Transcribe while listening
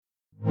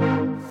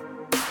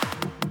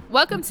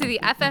Welcome to the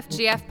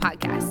FFGF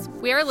podcast.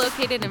 We are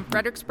located in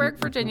Fredericksburg,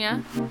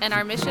 Virginia, and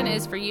our mission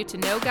is for you to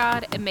know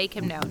God and make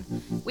him known.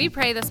 We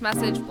pray this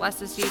message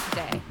blesses you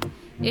today.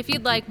 If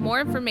you'd like more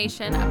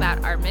information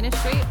about our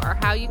ministry or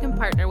how you can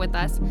partner with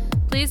us,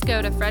 please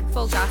go to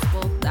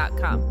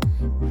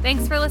fredfulgospel.com.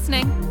 Thanks for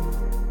listening.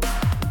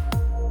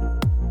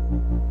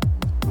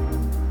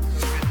 So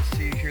good to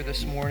see you here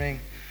this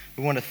morning.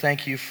 We want to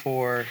thank you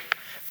for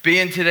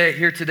being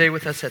here today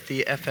with us at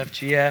the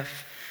FFGF,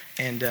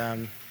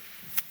 and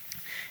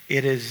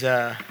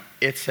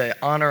it's an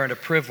honor and a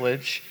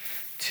privilege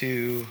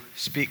to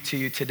speak to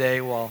you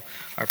today while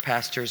our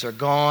pastors are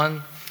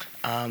gone.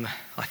 I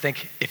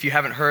think if you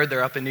haven't heard,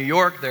 they're up in New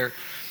York. They're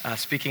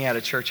speaking at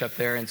a church up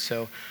there, and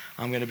so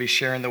I'm going to be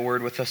sharing the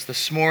word with us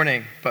this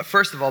morning. But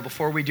first of all,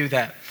 before we do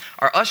that,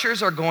 our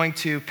ushers are going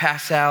to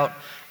pass out.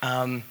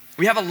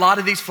 We have a lot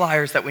of these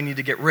flyers that we need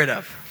to get rid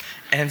of.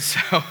 And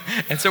so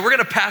we're going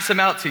to pass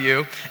them out to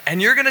you,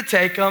 and you're going to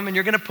take them, and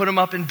you're going to put them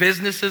up in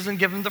businesses and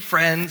give them to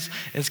friends.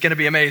 It's going to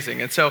be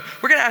amazing. And so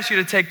we're going to ask you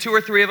to take 2 or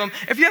 3 of them.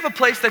 If you have a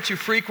place that you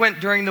frequent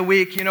during the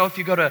week, you know, if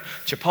you go to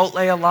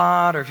Chipotle a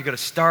lot, or if you go to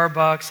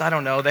Starbucks, I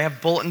don't know, they have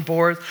bulletin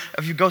boards.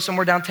 If you go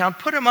somewhere downtown,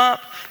 put them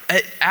up.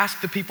 Ask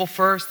the people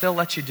first. They'll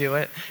let you do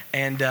it.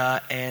 And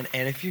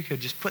if you could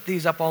just put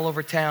these up all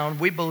over town,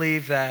 we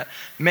believe that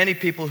many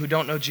people who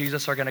don't know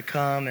Jesus are going to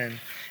come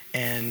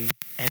and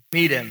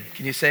meet him.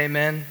 Can you say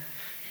amen?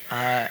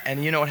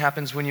 And you know what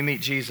happens when you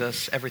meet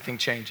Jesus? Everything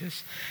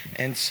changes.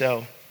 And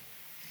so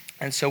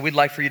we'd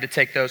like for you to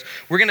take those.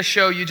 We're going to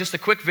show you just a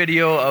quick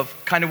video of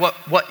kind of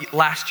what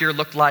last year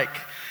looked like.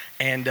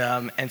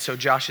 And so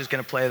Josh is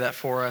going to play that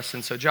for us.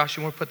 And so Josh,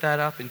 you want to put that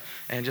up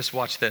and just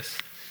watch this.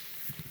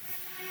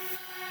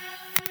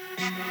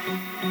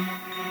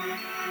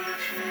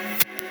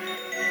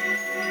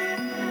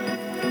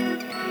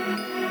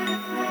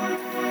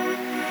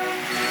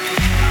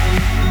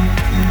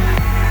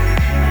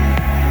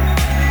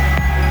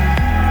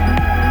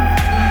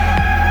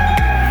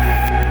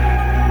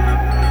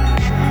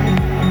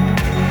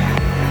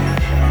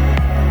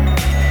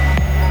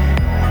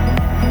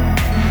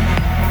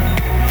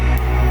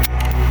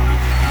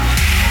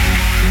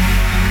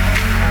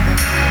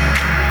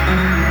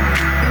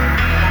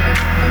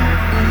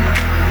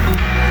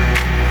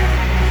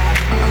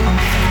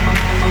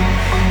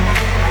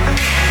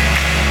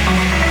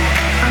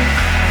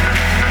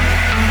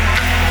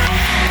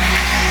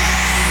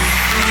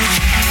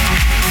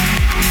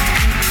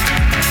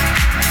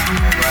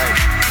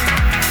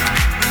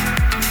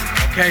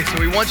 Okay, so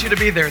we want you to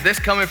be there this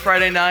coming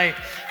Friday night.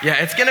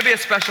 Yeah, it's going to be a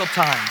special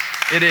time.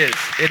 It is.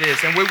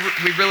 And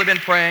we've really been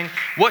praying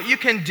what you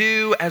can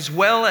do as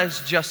well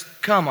as just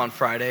come on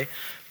Friday.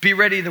 Be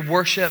ready to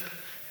worship.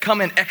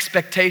 Come in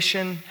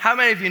expectation. How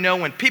many of you know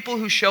when people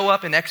who show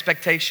up in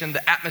expectation,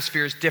 the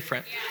atmosphere is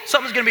different?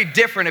 Something's going to be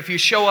different if you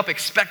show up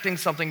expecting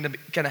something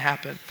to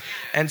happen.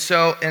 And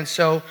so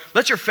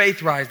let your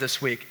faith rise this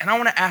week. And I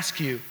want to ask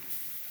you,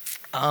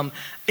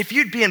 if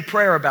you'd be in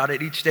prayer about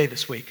it each day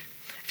this week.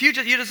 It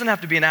doesn't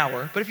have to be an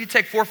hour, but if you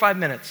take 4 or 5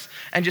 minutes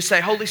and just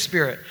say, Holy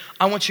Spirit,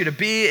 I want you to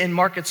be in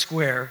Market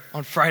Square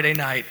on Friday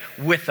night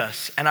with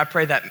us. And I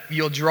pray that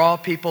you'll draw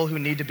people who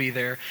need to be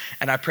there.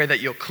 And I pray that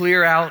you'll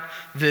clear out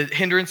the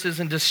hindrances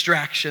and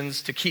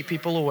distractions to keep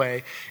people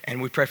away.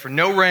 And we pray for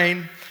no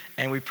rain.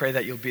 And we pray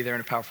that you'll be there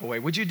in a powerful way.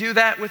 Would you do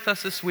that with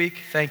us this week?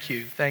 Thank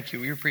you.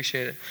 We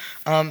appreciate it.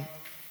 I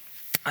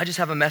just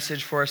have a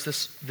message for us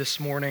this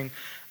morning.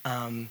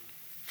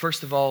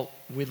 First of all,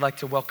 we'd like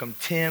to welcome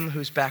Tim,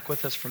 who's back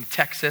with us from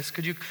Texas.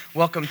 Could you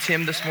welcome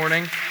Tim this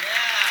morning?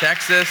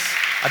 Texas.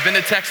 I've been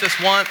to Texas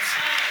once.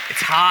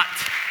 It's hot.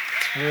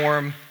 It's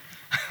warm.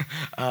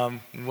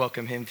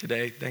 Welcome him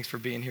today. Thanks for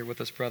being here with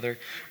us, brother.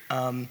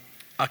 A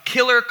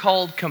killer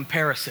called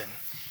comparison.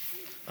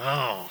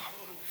 A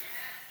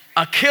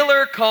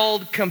killer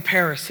called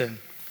comparison.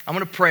 I'm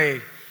going to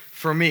pray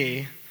for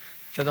me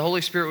that the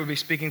Holy Spirit would be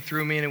speaking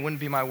through me, and it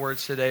wouldn't be my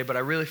words today, but I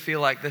really feel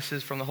like this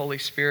is from the Holy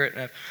Spirit,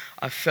 and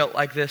I've felt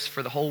like this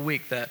for the whole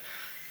week that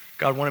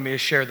God wanted me to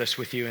share this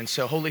with you. And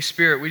so, Holy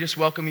Spirit, we just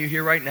welcome you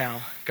here right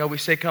now. God, we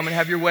say, come and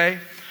have your way.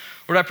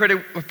 Lord, I pray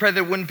that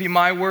it wouldn't be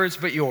my words,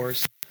 but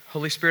yours.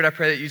 Holy Spirit, I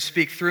pray that you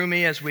speak through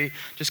me as we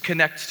just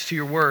connect to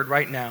your word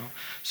right now.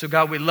 So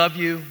God, we love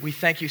you. We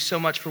thank you so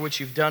much for what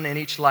you've done in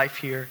each life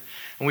here.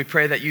 And we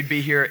pray that you'd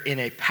be here in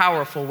a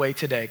powerful way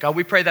today. God,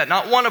 we pray that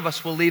not one of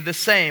us will leave the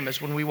same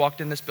as when we walked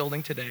in this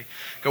building today.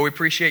 God, we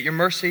appreciate your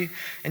mercy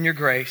and your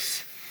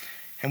grace.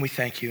 And we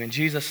thank you. In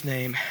Jesus'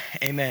 name,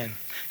 amen.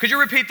 Could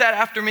you repeat that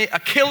after me? A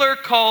killer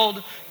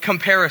called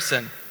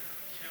comparison.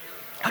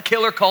 A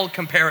killer called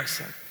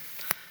comparison.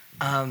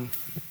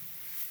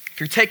 If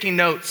you're taking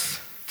notes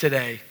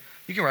today,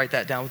 you can write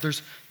that down.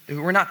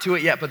 We're not to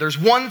it yet, but there's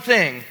one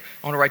thing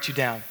I want you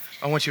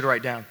to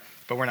write down,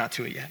 but we're not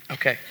to it yet.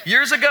 Okay.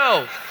 Years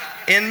ago,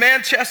 in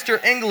Manchester,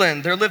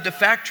 England, there lived a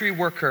factory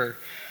worker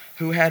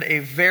who had a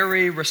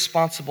very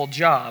responsible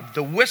job.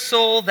 The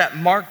whistle that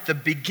marked the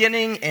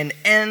beginning and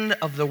end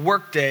of the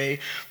workday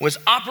was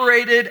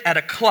operated at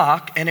a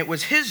clock, and it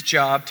was his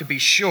job to be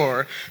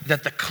sure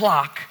that the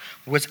clock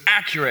was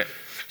accurate.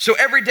 So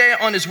every day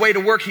on his way to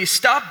work, he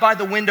stopped by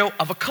the window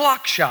of a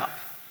clock shop.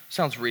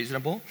 Sounds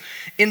reasonable.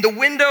 In the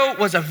window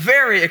was a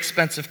very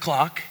expensive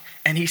clock,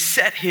 and he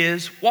set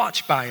his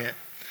watch by it.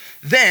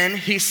 Then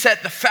he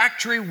set the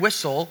factory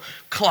whistle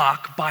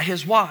clock by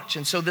his watch.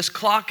 And so this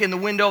clock in the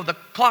window of the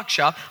clock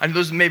shop, I know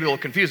this is maybe a little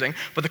confusing,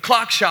 but the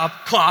clock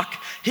shop clock,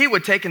 he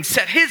would take and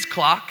set his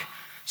clock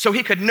so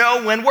he could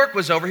know when work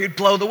was over. He'd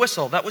blow the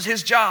whistle. That was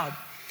his job.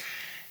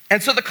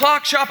 And so the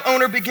clock shop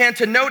owner began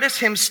to notice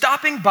him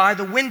stopping by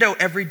the window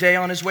every day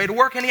on his way to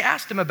work, and he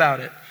asked him about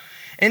it.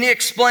 And he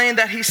explained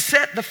that he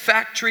set the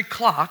factory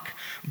clock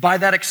by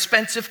that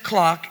expensive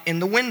clock in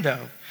the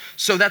window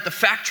so that the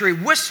factory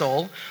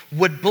whistle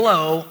would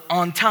blow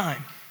on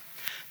time.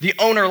 The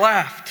owner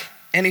laughed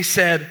and he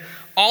said,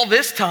 "All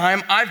this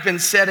time I've been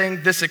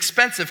setting this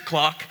expensive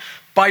clock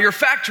by your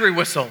factory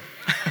whistle."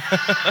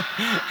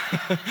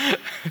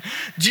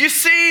 Do you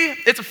see?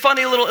 It's a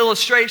funny little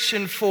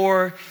illustration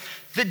for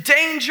the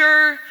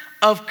danger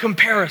of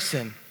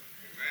comparison.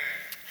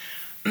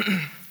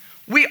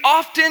 We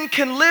often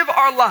can live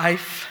our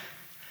life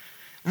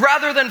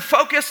rather than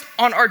focused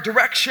on our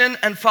direction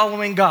and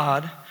following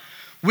God.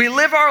 We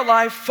live our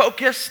life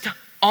focused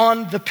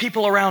on the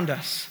people around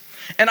us.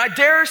 And I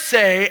dare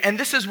say, and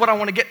this is what I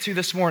want to get to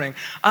this morning,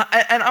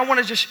 and I want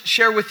to just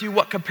share with you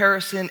what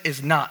comparison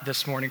is not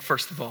this morning,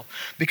 first of all,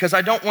 because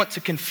I don't want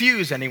to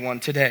confuse anyone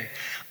today.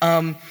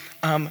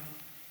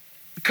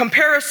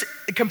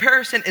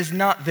 Comparison is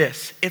not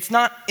this. It's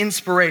not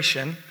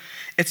inspiration.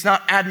 It's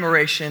not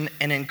admiration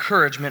and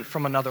encouragement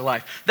from another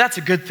life. That's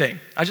a good thing.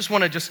 I just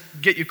want to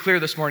get you clear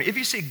this morning. If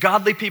you see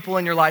godly people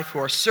in your life who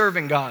are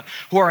serving God,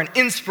 who are an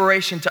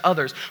inspiration to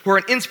others, who are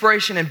an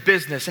inspiration in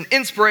business, an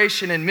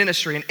inspiration in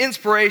ministry, an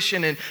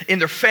inspiration in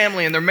their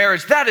family and their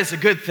marriage, that is a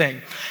good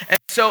thing.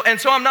 And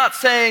so I'm not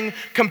saying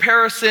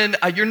comparison,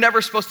 you're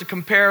never supposed to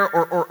compare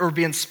or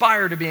be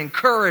inspired to be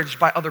encouraged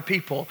by other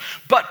people.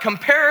 But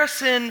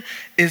comparison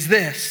is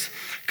this.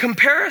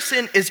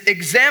 Comparison is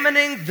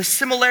examining the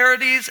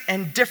similarities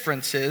and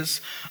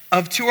differences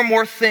of two or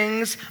more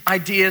things,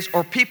 ideas,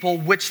 or people,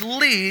 which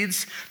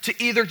leads to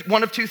either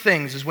one of two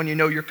things is when you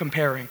know you're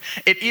comparing.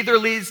 It either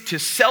leads to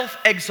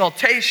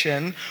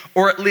self-exaltation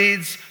or it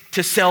leads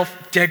to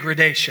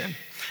self-degradation.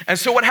 And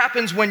so what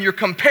happens when you're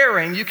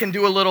comparing, you can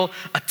do a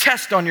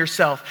test on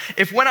yourself.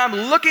 If when I'm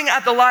looking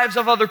at the lives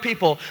of other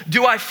people,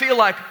 do I feel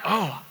like,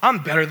 oh, I'm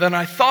better than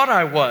I thought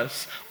I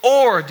was?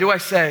 Or do I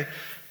say,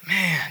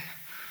 man,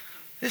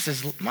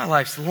 my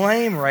life's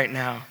lame right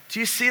now.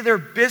 Do you see their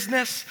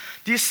business?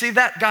 Do you see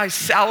that guy's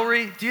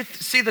salary? Do you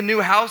see the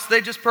new house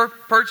they just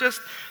purchased?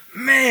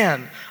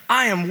 Man,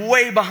 I am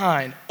way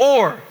behind.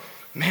 Or,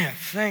 man,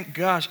 thank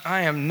gosh,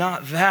 I am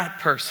not that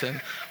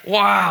person.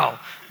 Wow,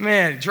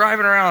 man,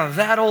 driving around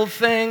that old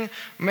thing,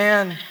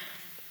 man,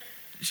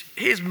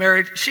 he's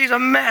married. She's a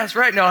mess,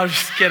 right? No, I'm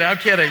just kidding. I'm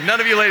kidding.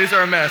 None of you ladies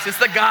are a mess. It's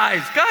the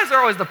guys. Guys are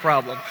always the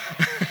problem.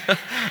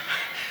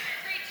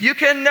 You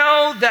can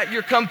know that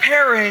you're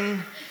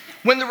comparing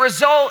when the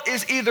result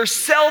is either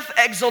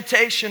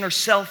self-exaltation or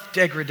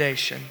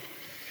self-degradation.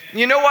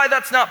 You know why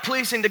that's not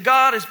pleasing to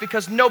God is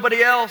because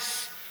nobody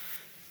else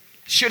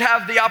should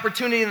have the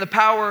opportunity and the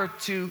power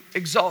to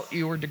exalt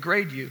you or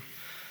degrade you.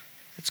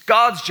 It's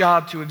God's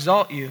job to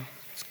exalt you.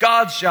 It's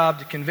God's job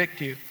to convict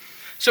you.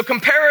 So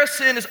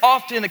comparison is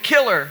often a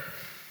killer.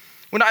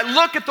 When I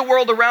look at the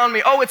world around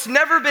me, it's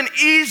never been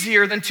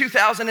easier than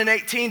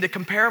 2018 to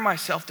compare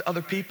myself to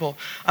other people.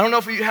 I don't know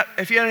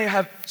if you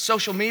have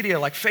social media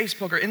like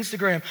Facebook or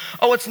Instagram.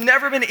 It's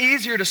never been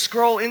easier to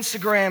scroll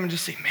Instagram and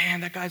just see, man,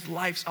 that guy's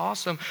life's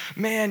awesome.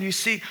 Man, you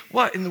see,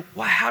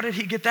 how did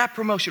he get that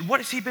promotion? What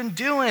has he been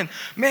doing?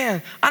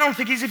 Man, I don't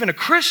think he's even a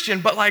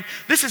Christian, but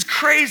this is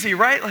crazy,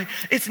 right?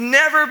 It's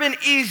never been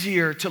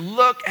easier to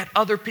look at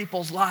other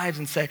people's lives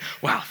and say,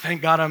 wow,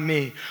 thank God I'm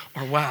me.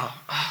 Or wow,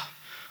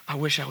 I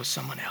wish I was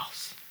someone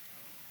else.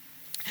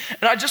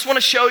 And I just want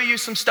to show you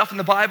some stuff in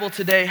the Bible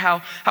today,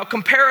 how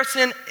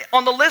comparison,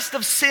 on the list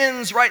of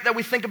sins, right, that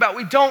we think about,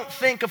 we don't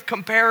think of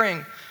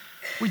comparing.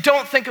 We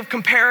don't think of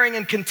comparing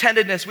and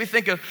contentedness. We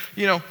think of,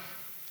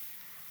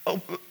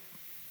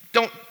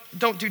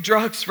 don't do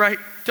drugs, right?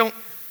 Don't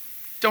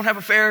have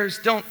affairs,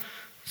 don't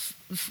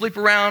sleep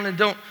around, and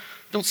don't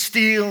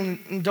steal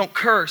and don't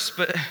curse.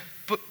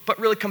 But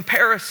really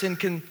comparison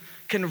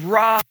can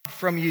rob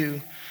from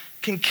you,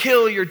 can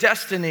kill your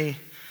destiny,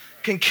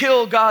 can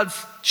kill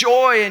God's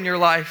joy in your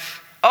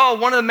life.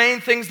 One of the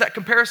main things that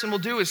comparison will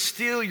do is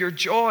steal your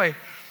joy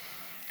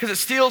because it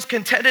steals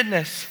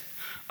contentedness.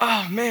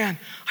 Oh man,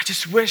 I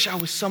just wish I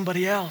was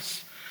somebody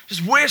else.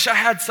 Just wish I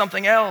had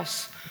something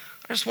else.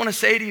 I just want to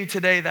say to you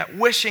today that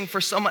wishing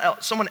for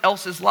someone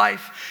else's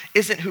life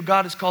isn't who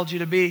God has called you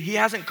to be. He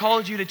hasn't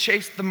called you to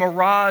chase the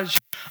mirage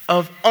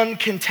of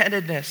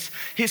uncontentedness.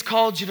 He's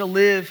called you to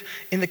live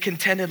in the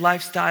contented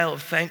lifestyle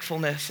of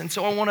thankfulness. And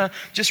so I want to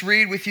just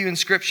read with you in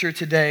scripture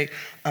today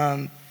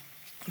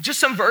just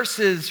some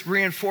verses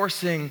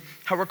reinforcing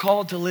how we're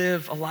called to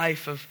live a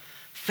life of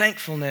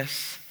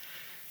thankfulness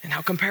and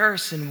how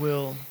comparison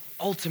will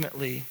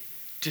ultimately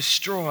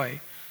destroy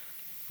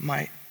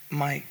my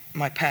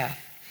path.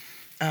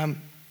 I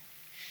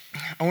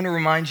want to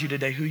remind you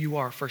today who you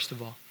are, first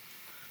of all.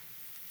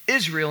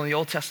 Israel in the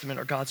Old Testament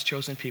are God's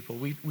chosen people.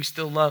 We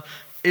still love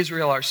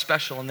Israel, are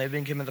special, and they've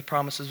been given the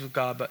promises of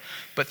God.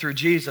 But through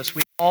Jesus,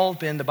 we've all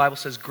been, the Bible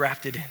says,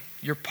 grafted in.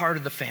 You're part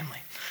of the family.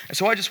 And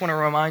so I just want to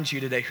remind you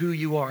today who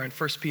you are. In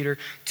 1 Peter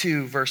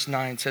 2, verse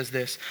 9 says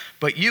this,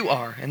 but you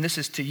are, and this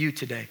is to you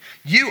today,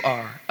 you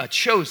are a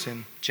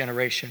chosen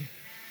generation.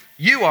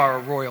 You are a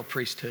royal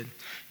priesthood.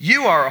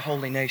 You are a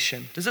holy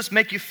nation. Does this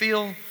make you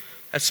feel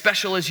as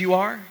special as you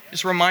are?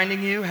 Just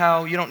reminding you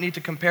how you don't need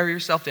to compare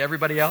yourself to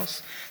everybody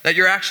else, that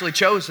you're actually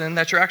chosen,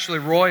 that you're actually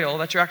royal,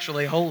 that you're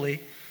actually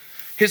holy.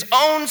 His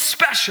own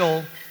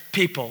special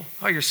people.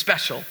 Oh, you're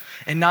special.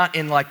 And not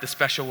in like the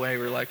special way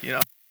where like,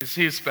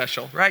 he's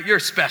special, right? You're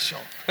special.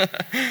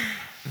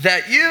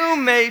 That you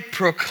may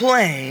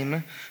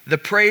proclaim the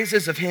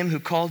praises of him who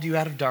called you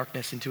out of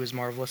darkness into his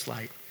marvelous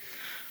light,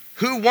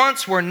 who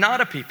once were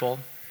not a people,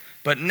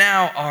 but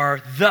now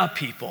are the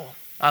people.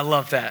 I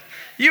love that.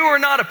 You are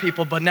not a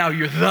people, but now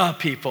you're the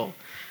people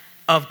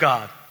of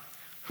God,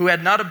 who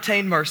had not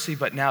obtained mercy,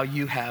 but now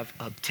you have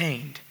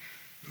obtained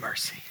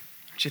mercy.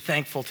 Aren't you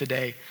thankful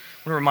today? I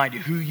want to remind you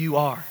who you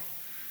are.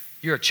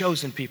 You're a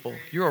chosen people.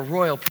 You're a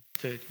royal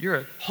priesthood. You're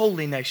a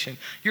holy nation.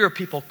 You're a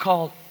people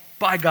called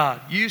by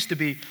God. You used to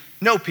be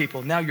no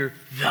people. Now you're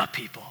the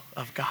people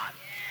of God.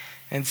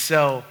 And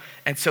so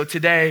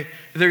today,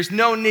 there's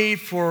no need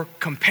for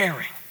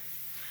comparing.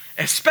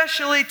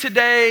 Especially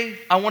today,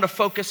 I want to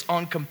focus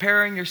on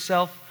comparing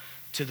yourself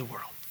to the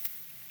world.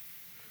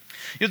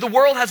 The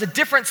world has a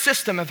different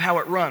system of how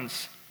it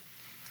runs.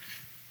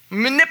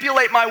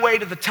 Manipulate my way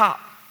to the top.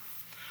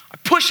 I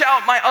push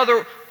out my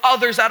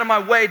others out of my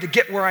way to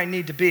get where I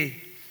need to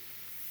be.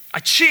 I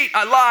cheat,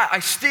 I lie, I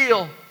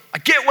steal. I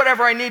get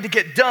whatever I need to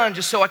get done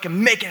just so I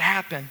can make it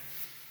happen.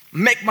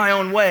 Make my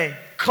own way,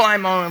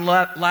 climb my own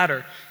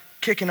ladder,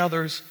 kicking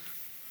others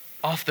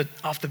off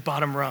the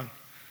bottom rung.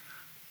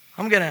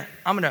 I'm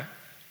gonna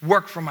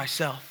work for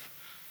myself.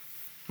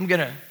 I'm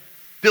gonna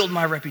build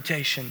my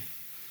reputation,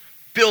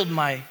 build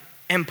my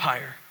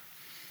empire.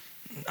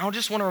 I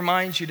just want to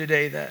remind you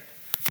today that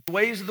the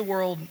ways of the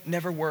world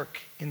never work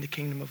in the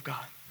kingdom of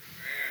God.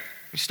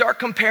 You start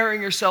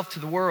comparing yourself to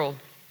the world.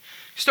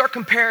 You start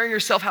comparing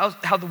yourself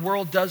how the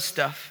world does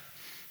stuff.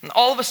 And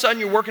all of a sudden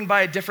you're working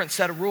by a different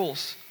set of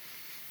rules.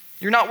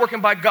 You're not working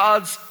by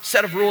God's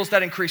set of rules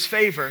that increase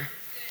favor.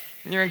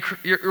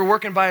 You're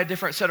working by a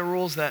different set of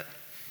rules that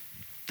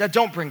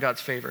don't bring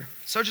God's favor.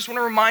 So I just want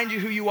to remind you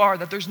who you are,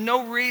 that there's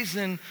no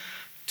reason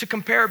to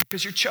compare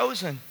because you're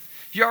chosen.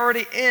 You're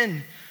already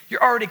in.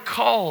 You're already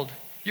called.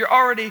 You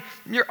already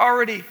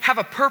have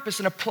a purpose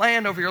and a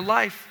plan over your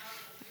life.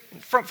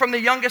 From the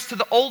youngest to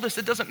the oldest,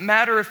 it doesn't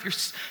matter if you're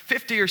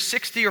 50 or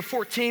 60 or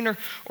 14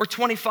 or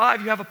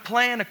 25. You have a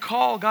plan, a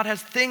call. God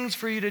has things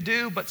for you to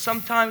do, but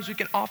sometimes we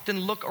can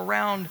often look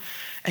around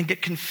and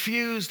get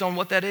confused on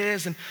what that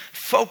is and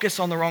focus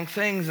on the wrong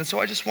things. And so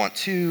I just want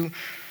to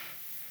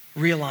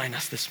realign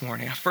us this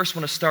morning. I first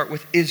want to start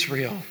with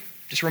Israel.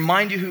 Just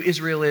remind you who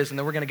Israel is, and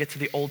then we're going to get to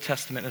the Old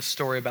Testament and a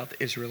story about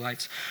the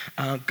Israelites.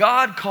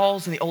 God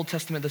calls in the Old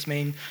Testament this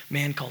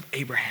man called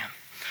Abraham.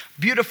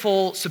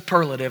 Beautiful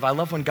superlative. I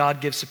love when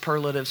God gives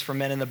superlatives for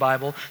men in the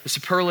Bible. The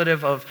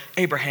superlative of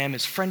Abraham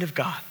is friend of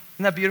God.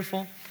 Isn't that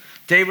beautiful?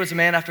 David was a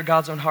man after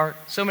God's own heart.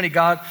 So many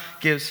God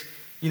gives,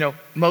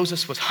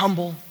 Moses was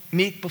humble,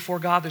 meek before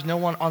God. There's no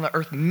one on the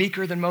earth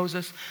meeker than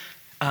Moses.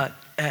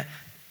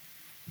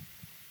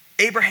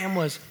 Abraham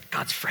was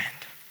God's friend.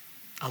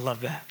 I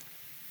love that.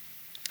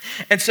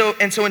 And so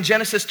in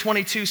Genesis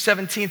 22,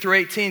 17 through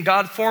 18,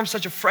 God formed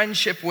such a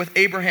friendship with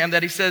Abraham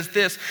that he says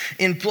this,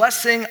 in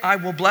blessing I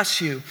will bless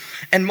you,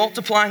 and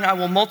multiplying I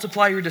will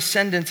multiply your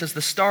descendants as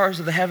the stars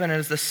of the heaven and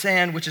as the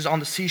sand which is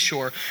on the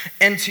seashore.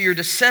 And to your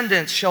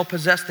descendants shall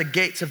possess the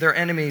gates of their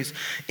enemies.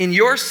 In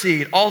your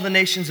seed all the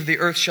nations of the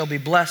earth shall be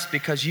blessed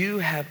because you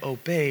have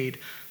obeyed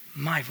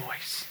my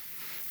voice.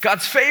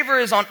 God's favor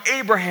is on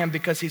Abraham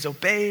because he's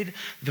obeyed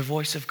the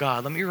voice of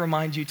God. Let me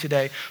remind you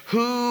today,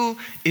 who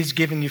is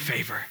giving you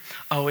favor?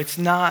 Oh, it's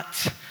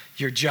not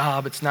your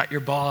job. It's not your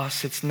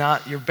boss. It's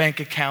not your bank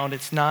account.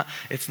 It's not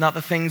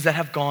the things that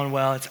have gone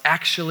well. It's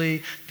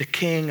actually the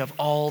King of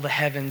all the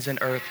heavens and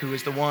earth, who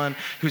is the one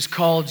who's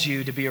called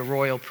you to be a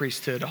royal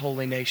priesthood, a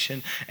holy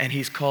nation, and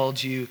he's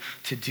called you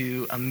to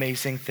do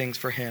amazing things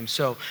for him.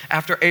 So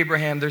after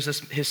Abraham,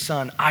 there's his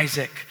son,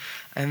 Isaac,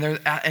 and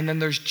then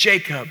there's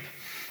Jacob.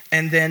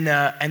 And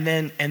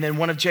then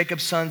one of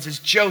Jacob's sons is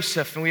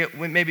Joseph. And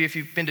we maybe if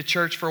you've been to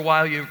church for a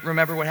while, you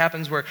remember what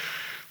happens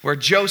where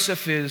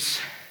Joseph is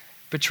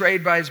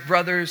betrayed by his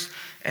brothers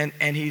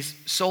and he's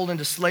sold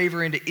into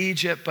slavery into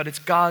Egypt. But it's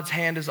God's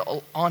hand is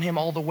on him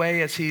all the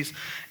way as he's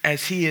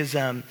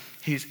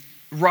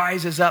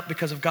rises up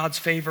because of God's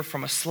favor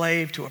from a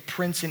slave to a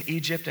prince in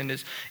Egypt and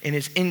is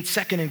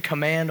second in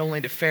command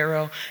only to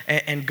Pharaoh.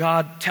 And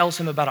God tells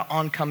him about an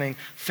oncoming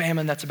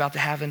famine that's about to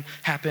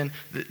happen.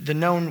 The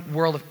known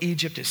world of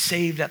Egypt is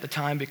saved at the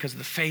time because of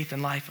the faith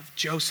and life of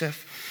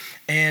Joseph.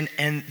 And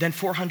then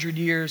 400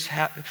 years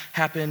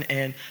happen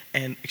and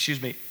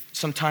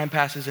some time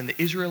passes and the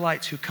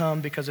Israelites who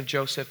come because of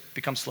Joseph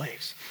become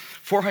slaves.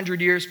 400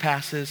 years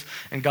passes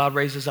and God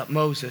raises up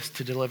Moses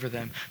to deliver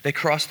them. They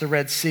cross the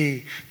Red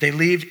Sea. They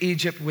leave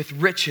Egypt with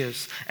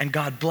riches and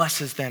God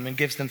blesses them and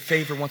gives them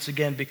favor once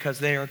again because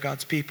they are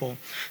God's people.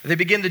 They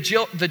begin the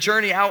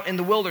journey out in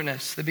the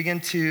wilderness. They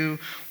begin to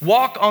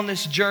walk on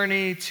this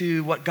journey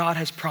to what God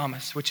has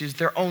promised, which is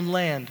their own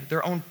land,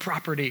 their own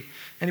property.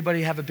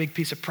 Anybody have a big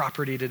piece of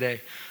property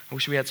today? I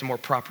wish we had some more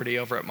property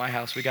over at my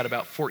house. We got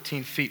about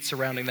 14 feet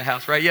surrounding the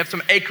house, right? You have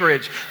some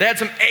acreage. They had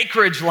some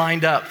acreage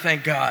lined up,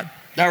 thank God.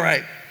 All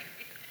right.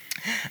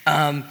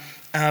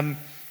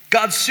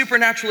 God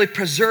supernaturally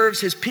preserves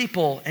his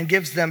people and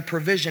gives them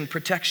provision,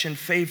 protection,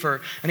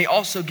 favor, and he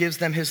also gives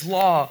them his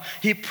law.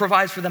 He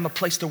provides for them a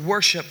place to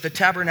worship, the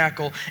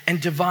tabernacle,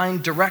 and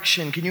divine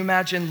direction. Can you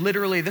imagine?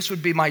 Literally, this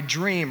would be my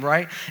dream,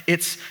 right?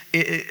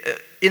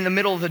 In the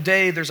middle of the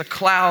day, there's a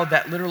cloud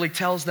that literally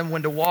tells them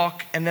when to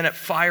walk, and then a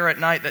fire at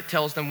night that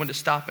tells them when to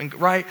stop, and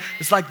right?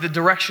 It's like the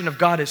direction of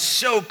God is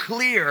so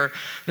clear.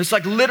 It's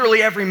like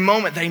literally every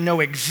moment they know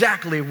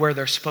exactly where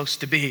they're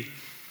supposed to be.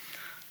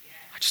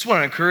 I just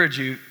want to encourage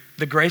you,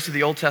 the grace of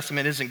the Old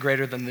Testament isn't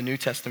greater than the New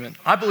Testament.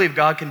 I believe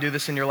God can do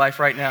this in your life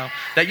right now,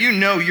 that you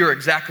know you're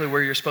exactly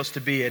where you're supposed to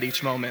be at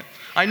each moment.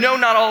 I know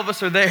not all of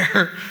us are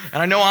there,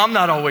 and I know I'm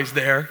not always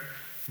there,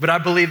 but I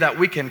believe that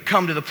we can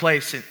come to the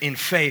place in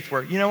faith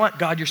where, you know what,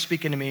 God, you're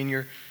speaking to me and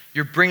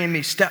you're bringing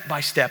me step by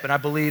step. And I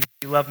believe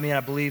you love me and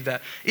I believe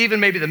that even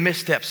maybe the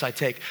missteps I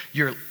take,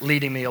 you're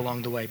leading me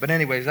along the way. But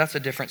anyways, that's a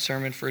different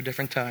sermon for a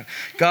different time.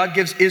 God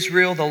gives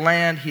Israel the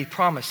land he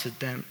promised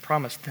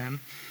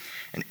them.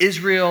 And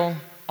Israel,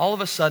 all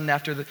of a sudden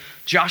after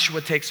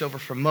Joshua takes over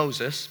from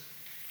Moses,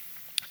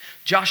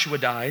 Joshua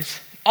dies.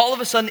 All of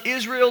a sudden,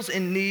 Israel's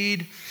in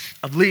need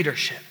of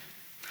leadership.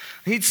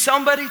 They need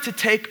somebody to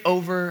take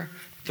over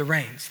the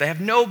reins. They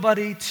have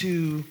nobody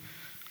to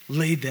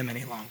lead them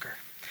any longer.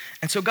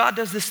 And so God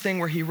does this thing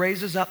where he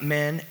raises up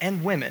men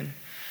and women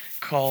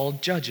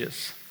called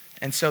judges.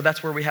 And so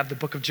that's where we have the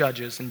book of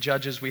Judges. In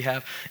Judges, we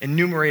have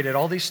enumerated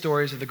all these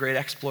stories of the great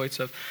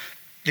exploits of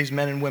these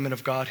men and women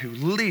of God who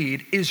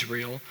lead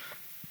Israel,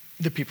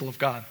 the people of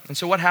God. And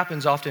so what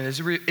happens often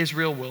is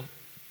Israel will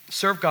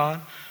serve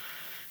God.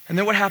 And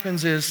then what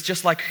happens is,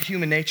 just like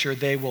human nature,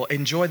 they will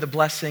enjoy the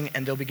blessing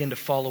and they'll begin to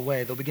fall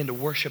away. They'll begin to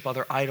worship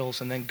other idols,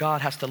 and then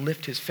God has to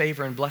lift his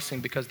favor and blessing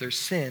because there's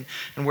sin,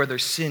 and where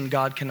there's sin,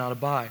 God cannot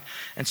abide.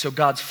 And so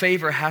God's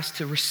favor has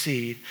to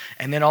recede,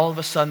 and then all of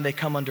a sudden they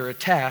come under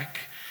attack,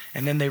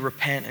 and then they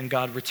repent, and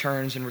God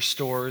returns and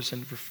restores,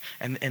 and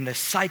the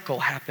cycle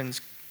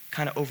happens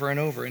kind of over and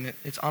over. And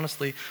it's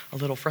honestly a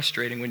little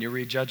frustrating when you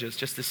read Judges,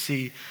 just to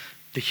see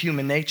the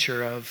human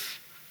nature of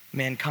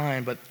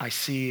mankind, but I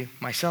see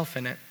myself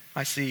in it.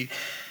 I see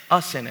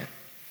us in it.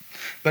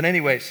 But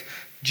anyways,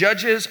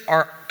 judges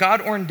are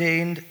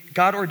God-ordained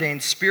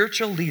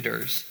spiritual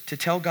leaders to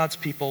tell God's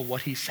people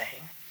what he's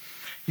saying.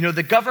 You know,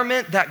 the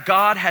government that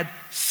God had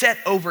set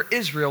over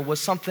Israel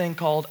was something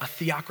called a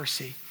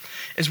theocracy.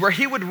 Is where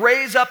he would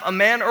raise up a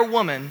man or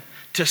woman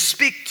to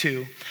speak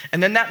to,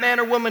 and then that man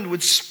or woman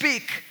would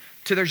speak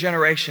to their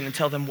generation and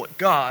tell them what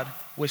God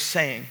was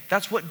saying.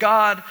 That's what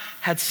God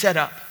had set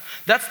up.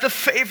 That's the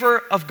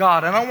favor of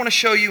God. And I want to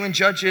show you in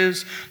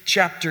Judges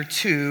chapter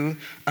 2,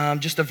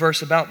 just a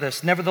verse about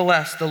this.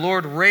 Nevertheless, the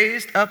Lord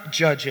raised up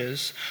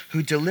judges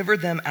who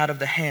delivered them out of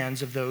the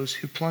hands of those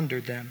who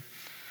plundered them.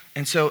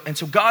 And so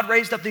God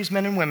raised up these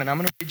men and women. I'm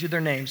going to read you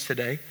their names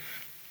today.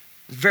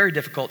 Very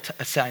difficult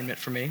assignment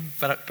for me,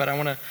 but I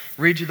want to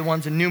read you the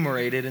ones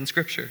enumerated in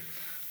Scripture.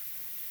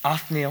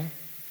 Othniel,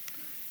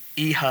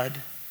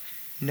 Ehud.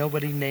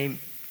 Nobody name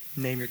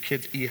your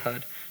kids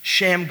Ehud.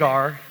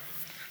 Shamgar.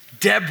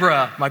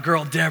 Deborah, my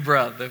girl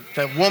Deborah,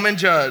 the woman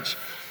judge.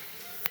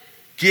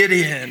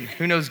 Gideon,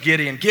 who knows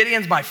Gideon?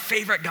 Gideon's my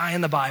favorite guy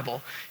in the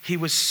Bible. He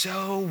was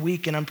so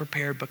weak and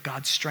unprepared, but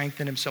God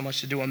strengthened him so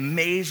much to do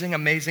amazing,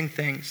 amazing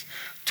things.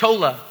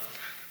 Tola,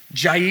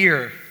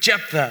 Jair,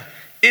 Jephthah,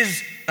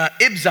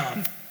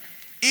 Ibzan,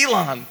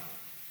 Elon,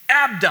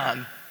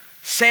 Abdon,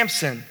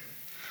 Samson,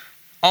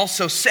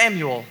 also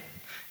Samuel,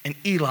 and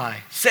Eli.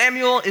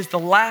 Samuel is the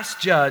last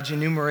judge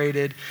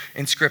enumerated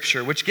in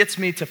Scripture, which gets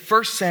me to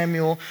 1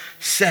 Samuel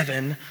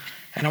 7,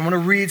 and I want to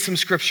read some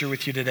Scripture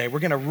with you today. We're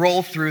going to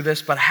roll through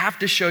this, but I have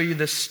to show you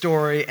this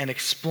story and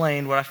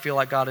explain what I feel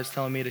like God is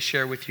telling me to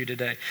share with you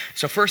today.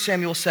 So 1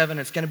 Samuel 7,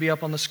 it's going to be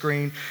up on the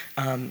screen,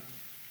 and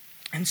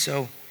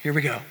so here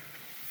we go.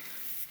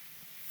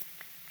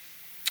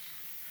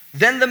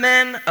 Then the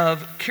men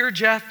of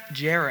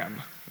Kirjath-Jearim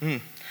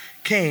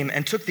came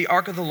and took the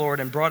ark of the Lord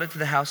and brought it to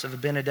the house of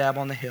Abinadab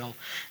on the hill,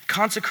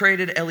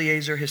 consecrated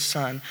Eleazar his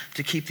son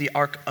to keep the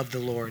ark of the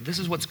Lord. This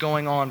is what's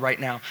going on right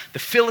now. The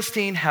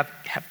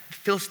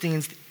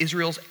Philistines,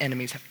 Israel's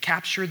enemies, have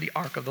captured the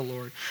ark of the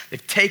Lord.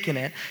 They've taken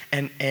it,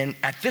 and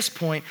at this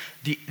point,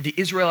 the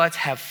Israelites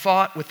have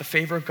fought with the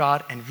favor of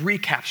God and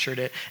recaptured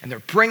it, and they're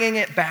bringing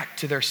it back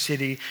to their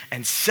city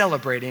and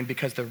celebrating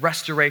because the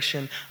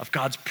restoration of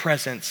God's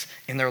presence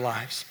in their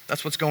lives.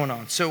 That's what's going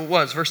on. So it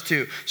was, verse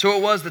 2, so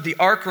it was that the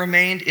ark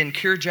remained in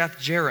Kirjath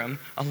Jearim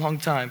a long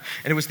time,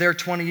 and it was there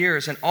 20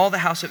 years, and all the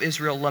house of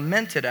Israel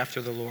lamented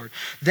after the Lord.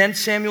 Then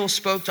Samuel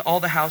spoke to all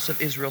the house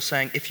of Israel,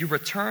 saying, if you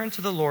return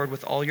to the Lord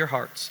with all your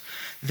hearts,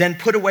 then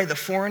put away the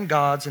foreign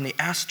gods and the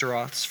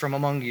Ashtaroths from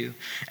among you,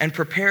 and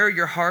prepare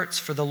your hearts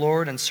for the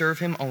Lord and serve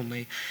him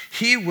only.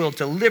 He will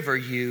deliver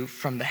you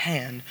from the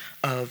hand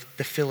of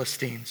the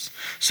Philistines.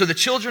 So the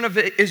children of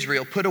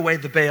Israel put away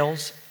the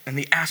Baals and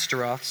the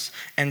Ashtaroths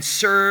and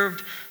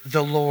served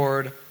the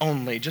Lord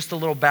only. Just a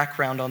little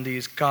background on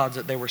these gods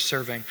that they were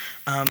serving.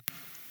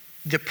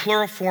 The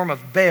plural form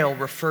of Baal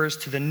refers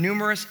to the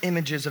numerous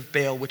images of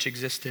Baal which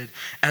existed,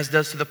 as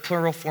does to the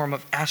plural form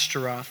of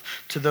Ashtaroth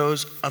to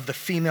those of the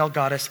female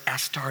goddess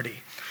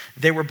Astarte.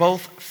 They were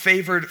both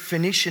favored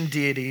Phoenician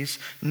deities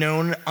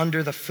known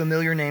under the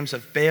familiar names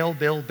of Baal,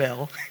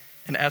 Bel,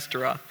 and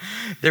Ashtaroth.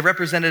 They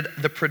represented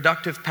the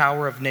productive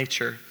power of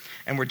nature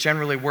and were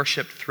generally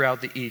worshipped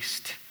throughout the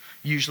East,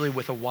 usually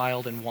with a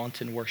wild and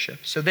wanton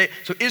worship. So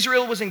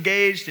Israel was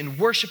engaged in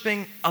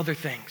worshiping other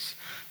things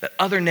that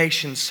other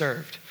nations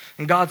served.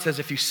 And God says,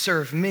 if you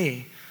serve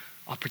me,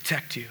 I'll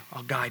protect you,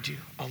 I'll guide you,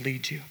 I'll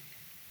lead you.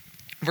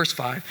 Verse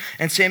 5,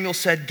 and Samuel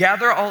said,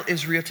 gather all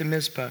Israel to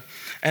Mizpah,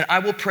 and I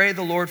will pray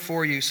the Lord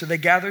for you. So they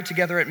gathered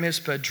together at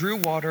Mizpah, drew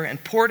water,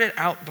 and poured it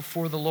out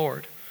before the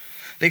Lord.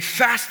 They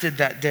fasted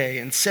that day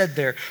and said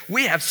there,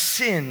 we have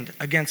sinned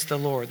against the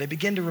Lord. They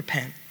began to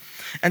repent.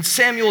 And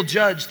Samuel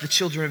judged the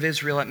children of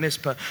Israel at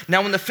Mizpah.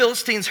 Now when the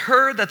Philistines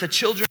heard that the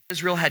children of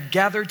Israel had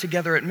gathered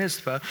together at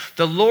Mizpah,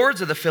 the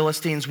lords of the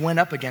Philistines went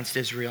up against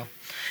Israel.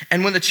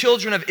 And when the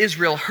children of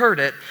Israel heard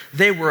it,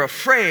 they were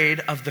afraid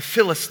of the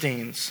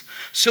Philistines.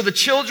 So the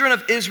children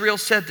of Israel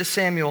said to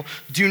Samuel,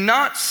 do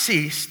not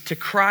cease to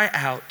cry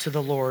out to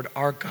the Lord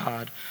our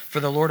God, for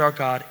the Lord our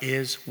God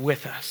is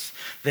with us,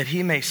 that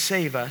he may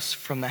save us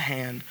from the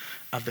hand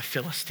of the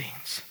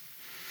Philistines.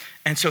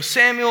 And so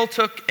Samuel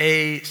took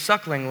a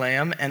suckling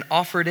lamb and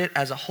offered it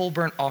as a whole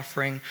burnt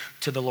offering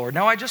to the Lord.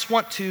 Now I just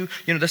want to,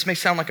 this may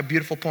sound like a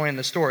beautiful point in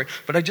the story,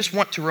 but I just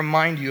want to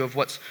remind you of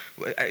what's,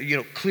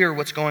 clear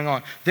what's going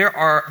on.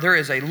 There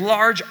is a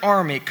large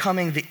army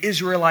coming the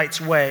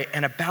Israelites' way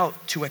and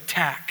about to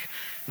attack.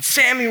 And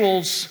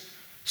Samuel's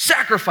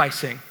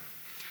sacrificing.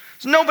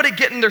 There's nobody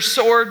getting their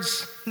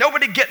swords,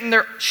 nobody getting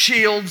their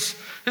shields.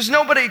 There's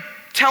nobody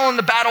telling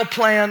the battle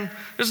plan.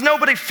 There's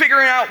nobody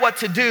figuring out what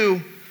to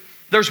do.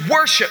 There's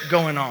worship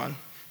going on.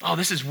 Oh,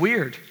 this is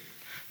weird.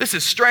 This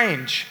is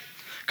strange.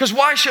 Because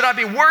why should I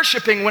be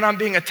worshiping when I'm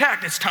being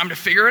attacked? It's time to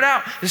figure it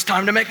out. It's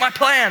time to make my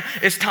plan.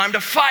 It's time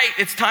to fight.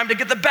 It's time to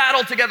get the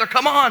battle together.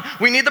 Come on,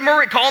 we need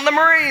call in the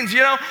Marines,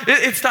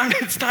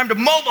 It's time to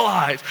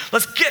mobilize.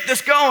 Let's get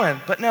this going.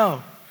 But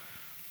no,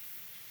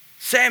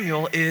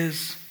 Samuel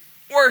is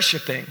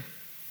worshiping.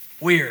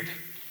 Weird.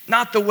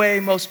 Not the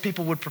way most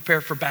people would prepare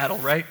for battle,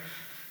 right?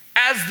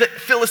 As the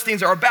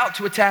Philistines are about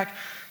to attack,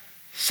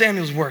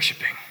 Samuel's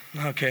worshiping.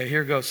 Okay,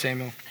 here goes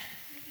Samuel.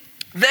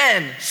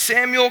 Then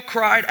Samuel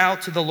cried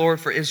out to the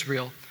Lord for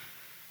Israel,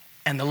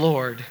 and the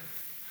Lord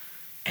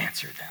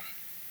answered them.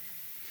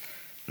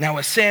 Now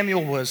as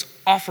Samuel was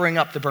offering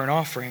up the burnt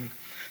offering,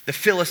 the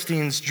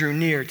Philistines drew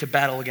near to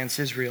battle against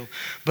Israel.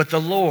 But the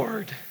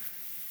Lord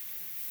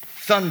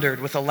thundered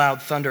with a loud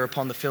thunder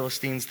upon the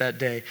Philistines that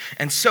day,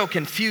 and so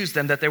confused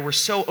them that they were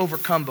so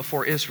overcome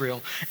before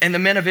Israel. And the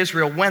men of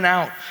Israel went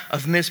out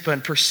of Mizpah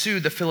and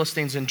pursued the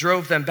Philistines and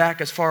drove them back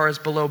as far as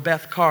below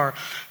Beth-kar.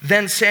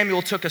 Then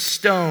Samuel took a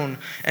stone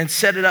and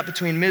set it up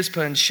between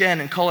Mizpah and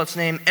Shen and called its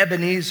name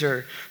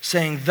Ebenezer,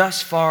 saying,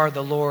 thus far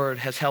the Lord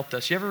has helped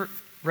us. You ever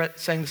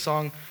sang the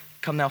song,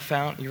 Come Thou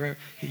Fount?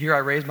 Here I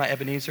raise my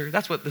Ebenezer.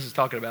 That's what this is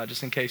talking about,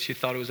 just in case you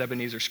thought it was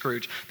Ebenezer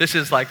Scrooge. This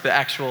is like the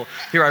actual,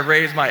 here I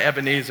raise my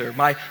Ebenezer,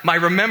 my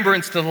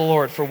remembrance to the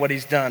Lord for what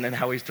he's done and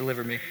how he's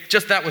delivered me.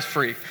 Just that was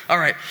free. All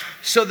right,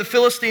 so the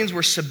Philistines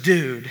were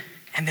subdued,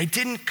 and they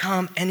didn't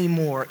come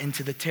anymore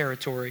into the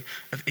territory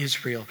of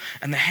Israel.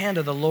 And the hand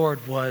of the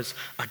Lord was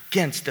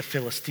against the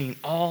Philistine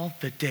all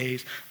the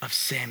days of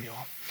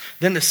Samuel.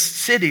 Then the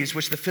cities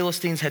which the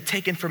Philistines had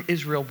taken from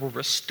Israel were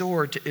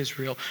restored to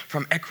Israel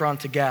from Ekron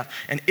to Gath.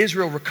 And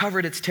Israel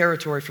recovered its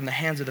territory from the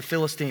hands of the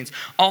Philistines.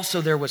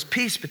 Also there was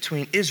peace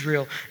between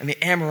Israel and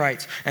the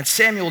Amorites. And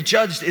Samuel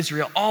judged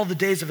Israel all the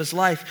days of his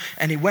life.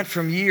 And he went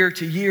from year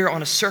to year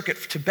on a circuit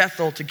to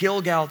Bethel, to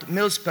Gilgal, to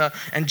Mizpah,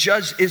 and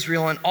judged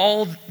Israel in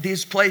all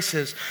these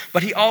places.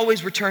 But he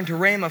always returned to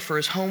Ramah, for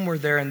his home were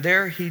there. And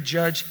there he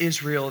judged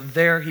Israel.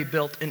 There he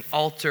built an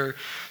altar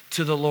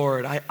to the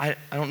Lord. I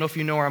don't know if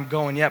you know where I'm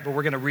going yet, but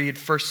we're going to read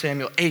 1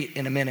 Samuel 8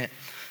 in a minute.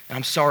 And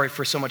I'm sorry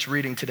for so much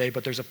reading today,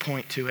 but there's a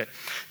point to it.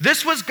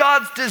 This was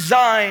God's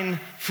design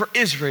for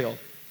Israel.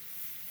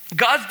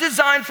 God's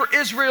design for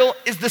Israel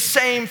is the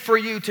same for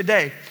you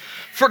today.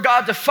 For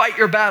God to fight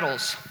your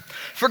battles,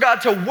 for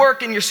God to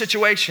work in your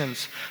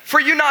situations, for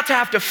you not to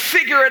have to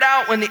figure it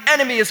out when the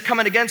enemy is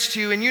coming against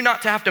you, and you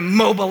not to have to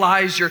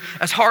mobilize your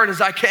as hard as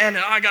I can,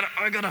 and I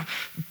gotta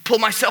pull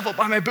myself up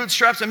by my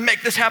bootstraps and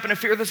make this happen and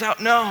figure this out.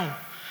 No.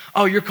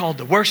 Oh, you're called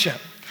to worship.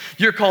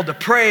 You're called to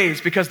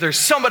praise because there's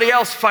somebody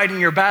else fighting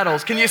your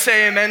battles. Can you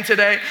say amen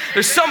today?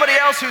 There's somebody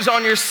else who's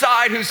on your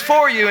side, who's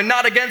for you and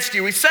not against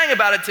you. We sang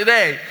about it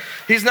today.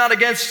 He's not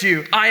against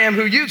you. I am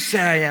who you say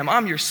I am.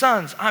 I'm your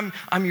sons. I'm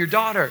your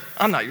daughter.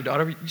 I'm not your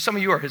daughter. Some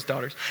of you are his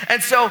daughters.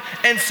 And so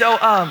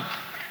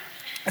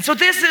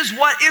this is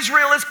what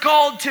Israel is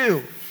called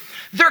to.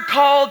 They're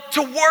called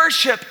to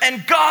worship,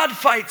 and God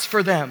fights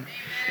for them.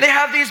 They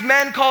have these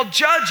men called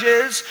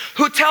judges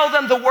who tell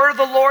them the word of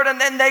the Lord, and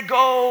then they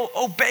go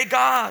obey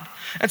God.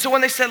 And so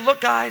when they said,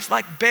 look guys,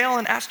 like Baal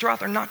and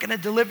Ashtaroth are not going to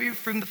deliver you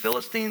from the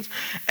Philistines,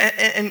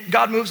 and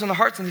God moves in the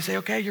hearts and they say,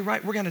 okay, you're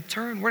right, we're going to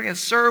turn, we're going to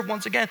serve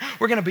once again,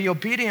 we're going to be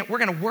obedient, we're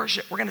going to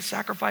worship, we're going to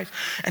sacrifice.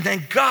 And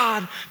then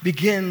God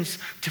begins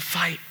to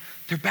fight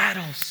their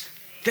battles.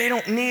 They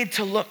don't need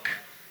to look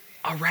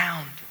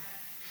around.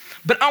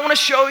 But I want to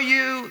show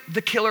you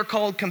the killer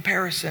called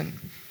comparison.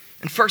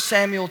 In 1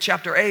 Samuel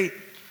chapter 8,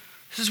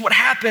 this is what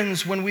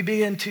happens when we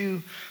begin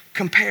to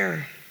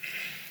compare.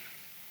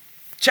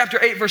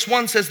 Chapter 8 verse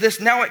 1 says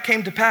this, now it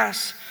came to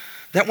pass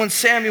that when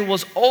Samuel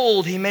was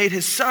old, he made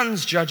his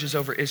sons judges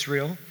over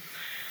Israel.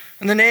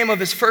 And the name of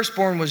his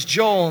firstborn was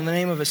Joel, and the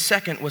name of his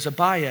second was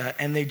Abiah,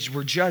 and they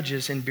were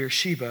judges in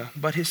Beersheba.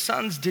 But his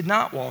sons did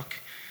not walk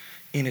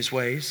in his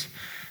ways.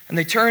 And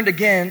they turned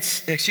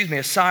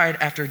aside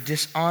after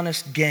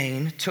dishonest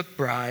gain, took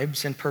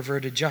bribes, and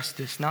perverted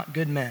justice, not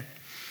good men.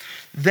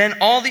 Then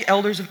all the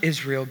elders of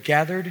Israel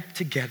gathered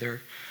together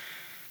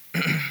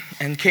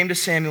and came to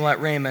Samuel at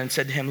Ramah and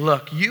said to him,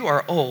 look, you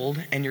are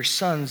old, and your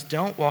sons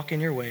don't walk in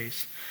your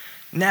ways.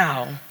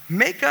 Now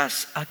make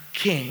us a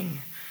king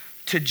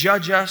to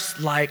judge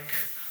us like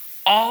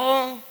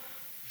all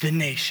the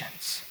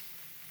nations.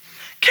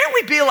 Can't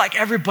we be like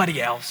everybody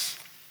else?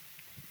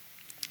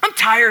 I'm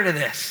tired of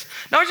this.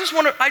 Now I just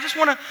want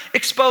to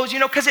expose,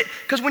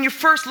 because when you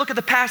first look at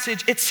the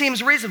passage, it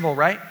seems reasonable,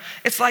 right?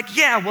 It's like,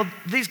 yeah, well,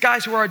 these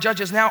guys who are our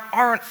judges now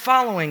aren't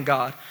following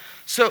God.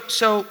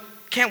 So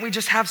can't we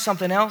just have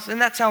something else?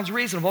 And that sounds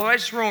reasonable. I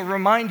just want to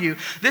remind you,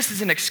 this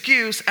is an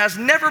excuse, as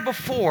never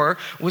before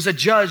was a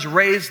judge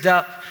raised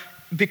up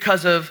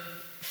because of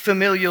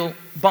familial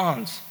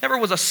bonds. Never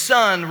was a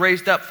son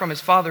raised up from his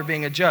father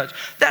being a judge.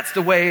 That's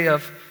the way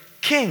of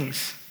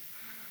kings.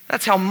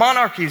 That's how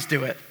monarchies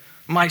do it.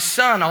 My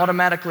son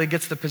automatically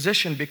gets the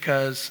position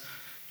because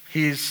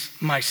he's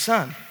my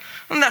son.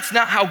 And that's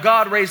not how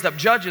God raised up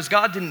judges.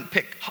 God didn't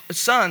pick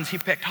sons, he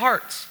picked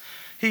hearts.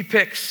 He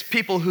picks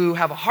people who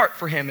have a heart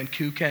for him and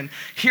who can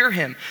hear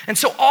him. And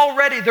so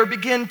already they're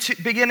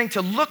beginning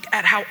to look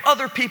at how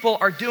other people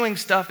are doing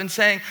stuff and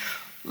saying,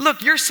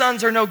 look, your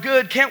sons are no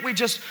good. Can't we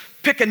just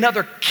pick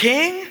another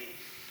king?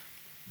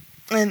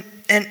 And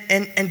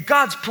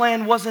God's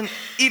plan wasn't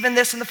even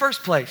this in the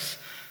first place.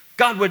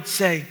 God would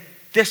say,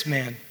 this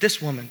man,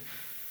 this woman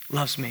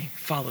loves me,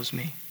 follows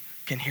me,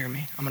 can hear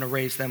me. I'm going to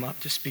raise them up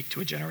to speak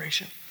to a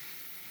generation.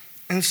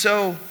 And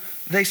so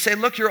they say,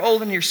 look, you're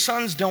old and your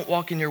sons don't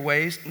walk in your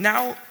ways.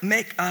 Now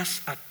make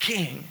us a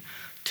king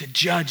to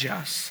judge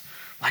us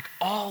like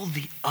all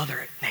the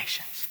other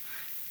nations.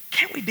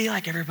 Can't we be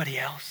like everybody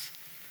else?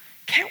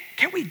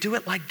 Can't we do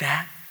it like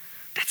that?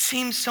 That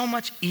seems so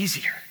much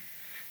easier.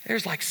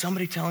 There's like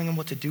somebody telling them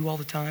what to do all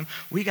the time.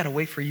 We got to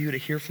wait for you to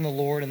hear from the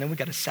Lord, and then we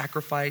got to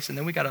sacrifice, and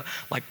then we got to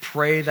like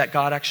pray that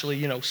God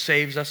actually,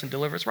 saves us and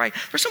delivers, right?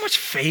 There's so much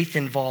faith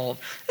involved.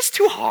 It's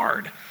too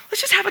hard. Let's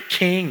just have a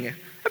king.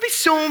 That'd be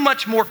so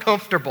much more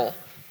comfortable.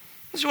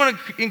 I just want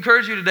to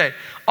encourage you today.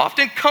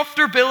 Often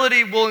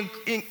comfortability will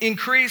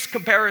increase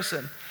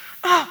comparison.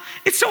 Oh,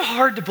 it's so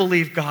hard to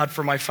believe God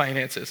for my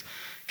finances.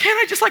 Can't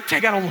I just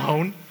take out a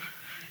loan?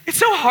 It's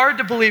so hard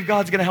to believe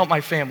God's going to help my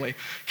family.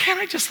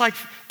 Can't I just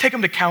take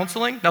them to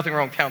counseling? Nothing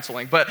wrong with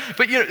counseling, but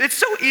it's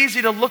so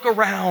easy to look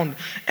around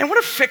and want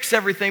to fix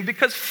everything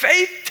because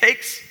faith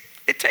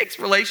takes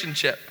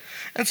relationship.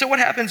 And so what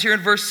happens here in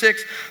verse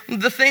 6,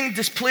 the thing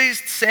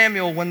displeased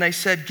Samuel when they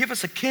said, give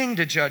us a king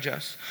to judge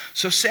us.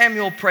 So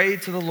Samuel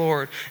prayed to the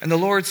Lord, and the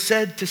Lord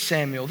said to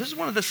Samuel, this is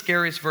one of the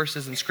scariest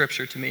verses in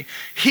scripture to me,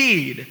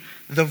 heed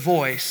the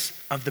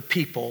voice of the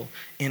people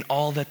in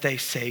all that they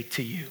say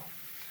to you.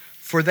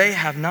 For they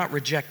have not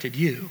rejected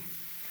you,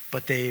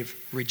 but they've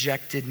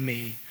rejected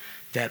me,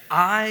 that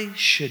I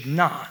should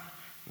not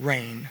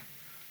reign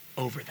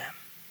over them.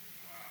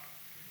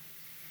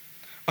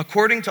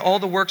 According to all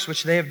the works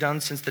which they have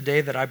done since the day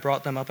that I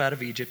brought them up out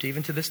of Egypt,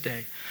 even to this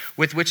day,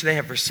 with which they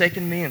have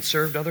forsaken me and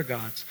served other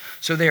gods,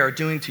 so they are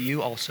doing to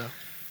you also.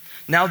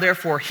 Now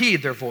therefore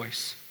heed their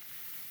voice.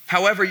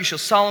 However, you shall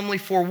solemnly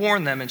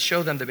forewarn them and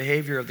show them the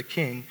behavior of the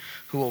king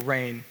who will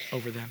reign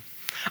over them.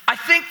 I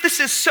think this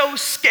is so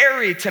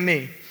scary to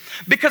me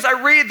Because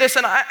I read this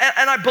and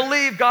I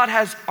believe God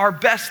has our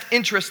best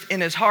interest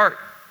in his heart.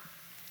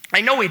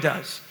 I know he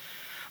does.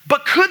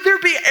 But could there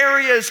be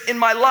areas in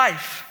my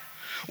life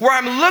where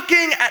I'm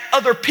looking at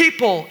other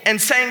people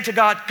and saying to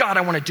God, God,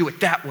 I want to do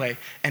it that way.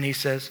 And he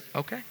says,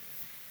 okay,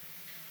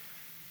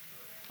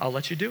 I'll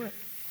let you do it.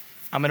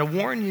 I'm going to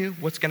warn you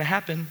what's going to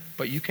happen,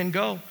 but you can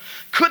go.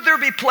 Could there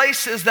be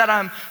places that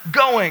I'm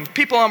going,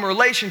 people I'm in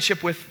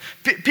relationship with,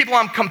 people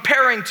I'm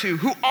comparing to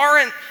who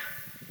aren't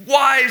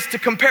wise to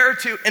compare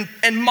to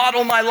and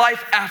model my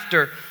life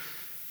after?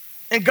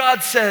 And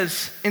God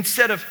says,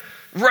 instead of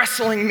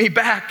wrestling me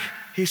back,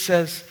 he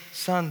says,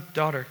 son,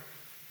 daughter,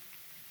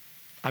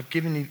 I've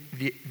given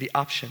you the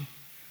option.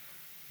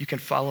 You can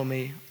follow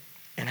me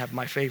and have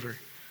my favor,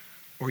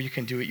 or you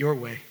can do it your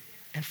way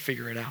and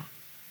figure it out.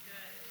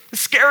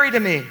 It's scary to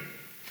me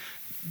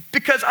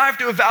because I have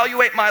to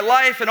evaluate my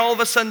life and all of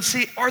a sudden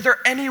see, are there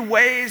any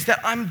ways that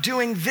I'm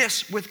doing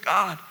this with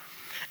God?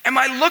 Am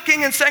I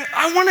looking and saying,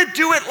 I want to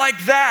do it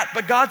like that,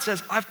 but God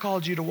says, I've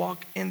called you to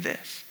walk in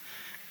this.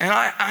 And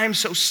I'm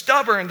so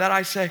stubborn that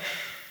I say,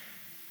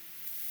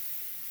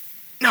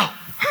 no.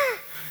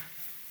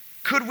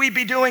 Could we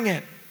be doing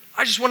it?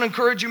 I just want to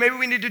encourage you, maybe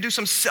we need to do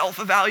some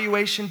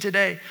self-evaluation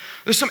today.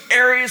 There's some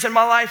areas in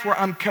my life where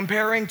I'm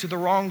comparing to the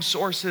wrong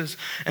sources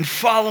and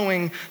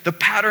following the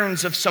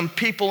patterns of some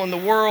people in the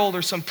world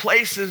or some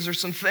places or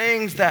some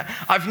things that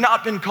I've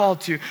not been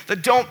called to,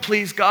 that don't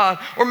please God.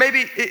 Or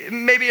maybe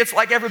it's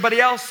like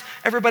everybody else.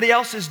 Everybody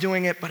else is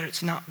doing it, but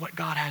it's not what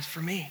God has for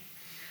me.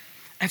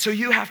 And so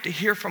you have to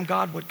hear from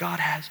God what God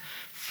has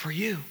for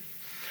you.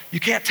 You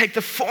can't take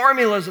the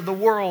formulas of the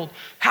world,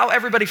 how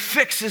everybody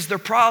fixes their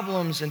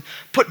problems and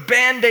put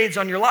Band-Aids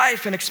on your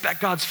life and expect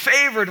God's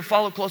favor to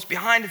follow close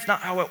behind. It's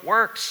not how it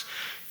works.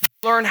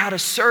 You learn how to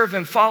serve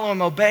him, follow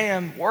him, obey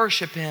him,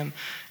 worship him,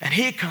 and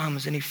he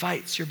comes and he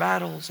fights your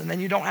battles. And then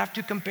you don't have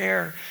to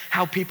compare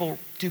how people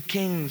do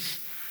kings.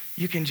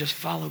 You can just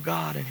follow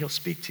God and he'll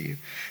speak to you.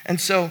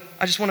 And so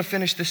I just want to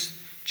finish this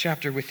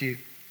chapter with you.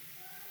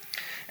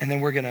 And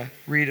then we're going to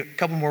read a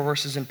couple more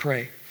verses and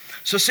pray.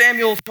 So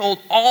Samuel told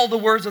all the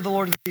words of the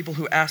Lord to the people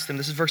who asked him,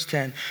 this is verse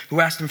 10, who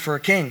asked him for a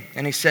king.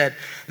 And he said,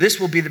 this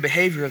will be the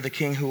behavior of the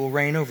king who will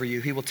reign over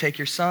you. He will take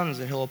your sons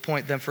and he'll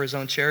appoint them for his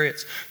own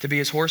chariots to be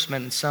his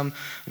horsemen, and some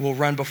will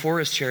run before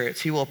his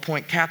chariots. He will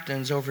appoint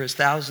captains over his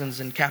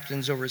thousands and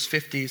captains over his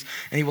 50s,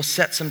 and he will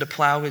set some to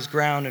plow his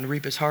ground and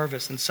reap his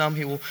harvest. And some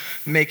he will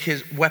make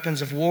his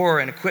weapons of war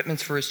and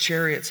equipments for his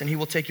chariots. And he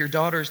will take your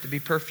daughters to be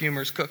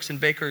perfumers, cooks, and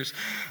bakers.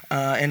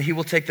 And he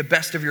will take the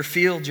best of your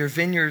fields, your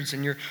vineyards,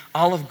 and your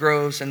olive groves,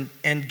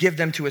 and give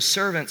them to his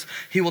servants.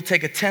 He will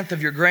take 1/10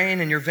 of your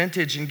grain and your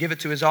vintage and give it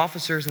to his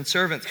officers and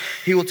servants.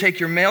 He will take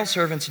your male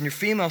servants and your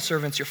female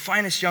servants, your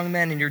finest young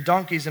men and your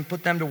donkeys, and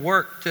put them to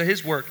work, to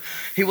his work.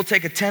 He will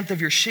take 1/10 of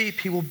your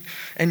sheep,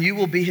 and you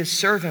will be his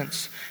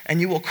servants.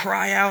 And you will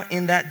cry out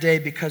in that day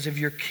because of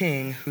your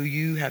king, who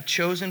you have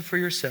chosen for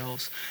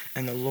yourselves,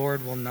 and the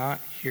Lord will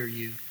not hear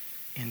you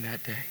in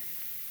that day.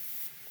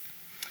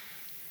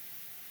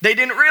 They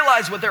didn't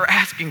realize what they were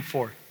asking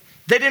for.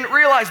 They didn't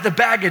realize the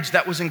baggage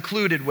that was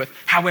included with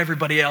how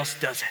everybody else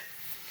does it.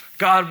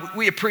 God,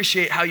 we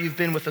appreciate how you've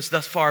been with us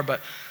thus far, but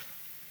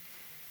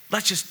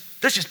let's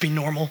just be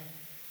normal.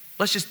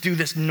 Let's just do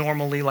this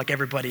normally like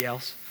everybody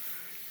else.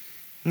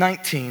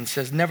 19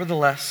 says,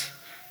 nevertheless,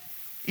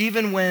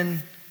 even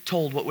when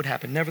told what would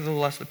happen,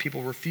 nevertheless, the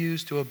people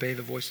refused to obey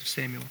the voice of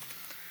Samuel.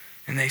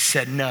 And they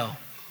said, no,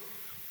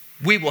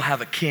 we will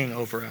have a king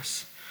over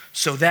us,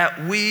 so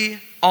that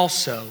we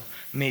also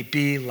may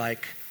be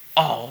like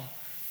all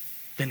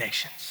the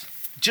nations.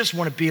 Just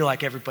want to be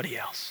like everybody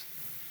else.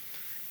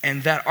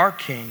 And that our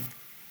king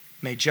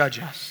may judge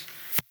us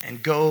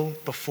and go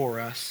before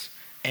us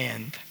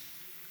and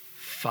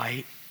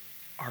fight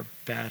our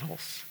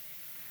battles.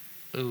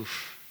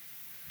 Oof.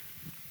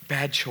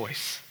 Bad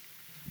choice.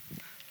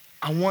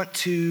 I want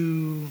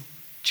to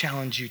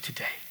challenge you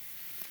today.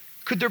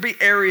 Could there be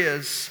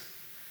areas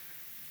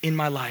in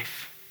my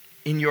life,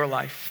 in your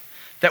life,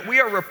 that we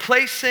are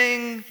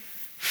replacing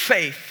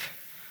faith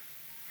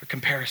or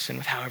comparison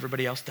with how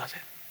everybody else does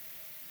it?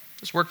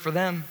 This worked for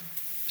them.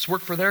 This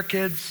worked for their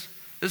kids.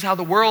 This is how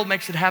the world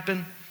makes it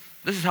happen.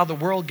 This is how the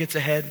world gets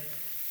ahead.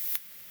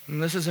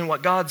 And this isn't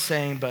what God's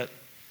saying, but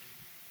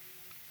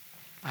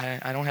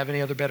I don't have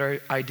any other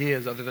better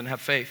ideas other than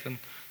have faith, and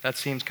that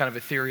seems kind of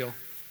ethereal.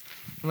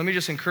 Let me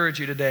just encourage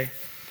you today.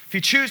 If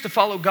you choose to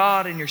follow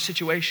God in your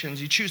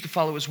situations, you choose to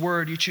follow his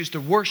word, you choose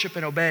to worship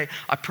and obey,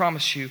 I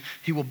promise you,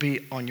 he will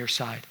be on your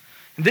side.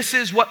 And this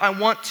is what I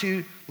want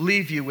to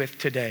leave you with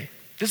today.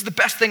 This is the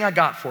best thing I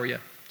got for you.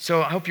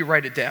 So I hope you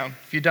write it down.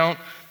 If you don't,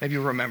 maybe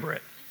you'll remember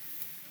it.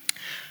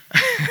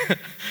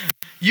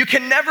 You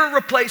can never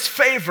replace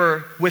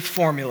favor with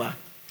formula.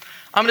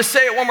 I'm going to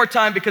say it one more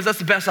time because that's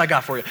the best I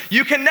got for you.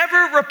 You can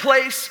never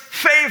replace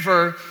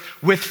favor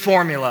with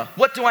formula.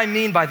 What do I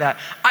mean by that?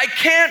 I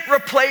can't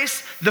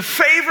replace the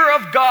favor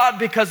of God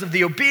because of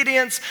the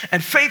obedience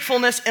and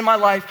faithfulness in my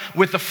life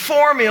with the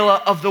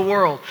formula of the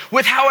world,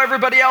 with how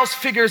everybody else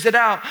figures it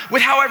out,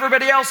 with how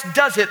everybody else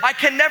does it. I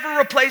can never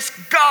replace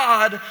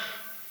God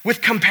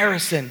with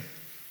comparison.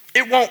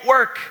 It won't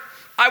work.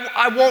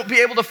 I won't be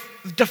able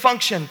to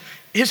function.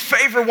 His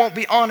favor won't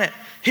be on it.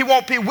 He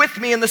won't be with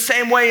me in the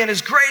same way, and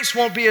his grace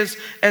won't be as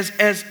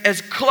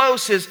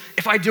close as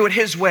if I do it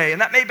his way.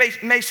 And that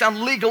may sound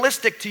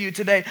legalistic to you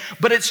today,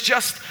 but it's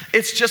just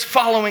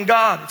following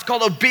God. It's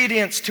called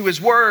obedience to his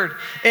word.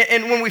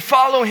 And when we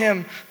follow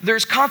him,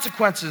 there's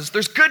consequences.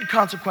 There's good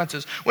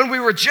consequences. When we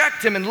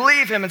reject him and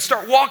leave him and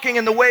start walking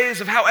in the ways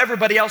of how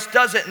everybody else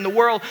does it in the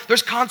world,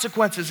 there's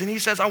consequences. And he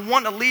says, I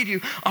want to lead you.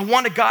 I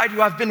want to guide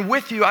you. I've been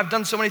with you. I've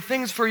done so many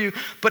things for you.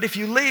 But if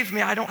you leave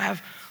me, I don't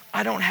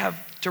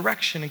have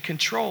direction and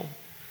control.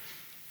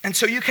 And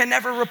so you can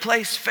never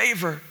replace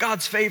favor,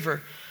 God's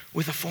favor,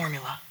 with a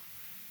formula.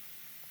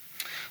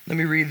 Let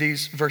me read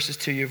these verses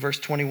to you, verse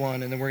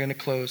 21, and then we're going to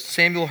close.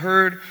 Samuel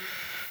heard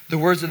the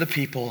words of the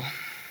people,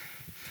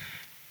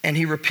 and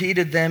he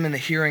repeated them in the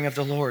hearing of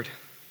the Lord.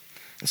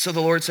 And so the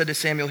Lord said to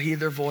Samuel, heed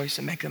their voice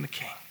and make them a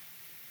king.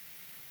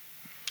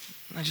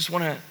 And I just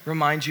want to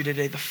remind you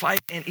today, the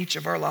fight in each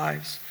of our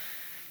lives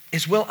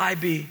is, will I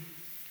be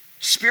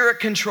Spirit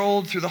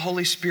controlled through the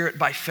Holy Spirit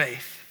by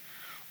faith?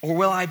 Or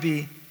will I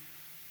be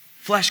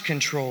flesh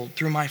controlled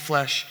through my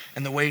flesh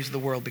and the ways of the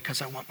world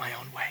because I want my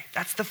own way?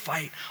 That's the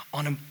fight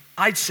on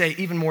I'd say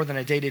even more than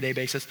a day-to-day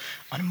basis,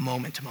 on a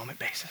moment-to-moment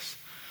basis.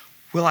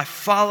 Will I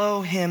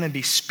follow him and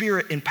be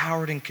Spirit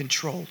empowered and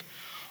controlled?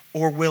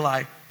 Or will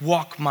I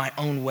walk my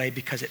own way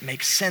because it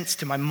makes sense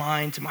to my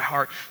mind, to my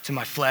heart, to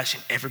my flesh,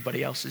 and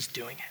everybody else is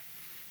doing it?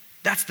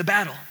 That's the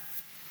battle.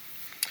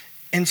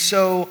 And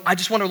so I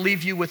just want to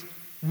leave you with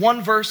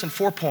one verse and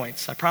 4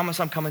 points. I promise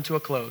I'm coming to a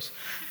close.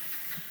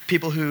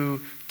 People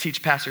who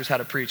teach pastors how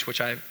to preach, which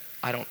I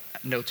don't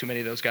know too many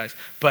of those guys,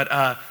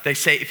 but they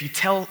say if you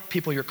tell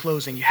people you're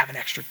closing, you have an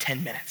extra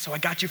 10 minutes. So I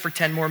got you for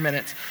 10 more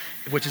minutes,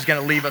 which is going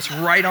to leave us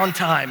right on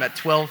time at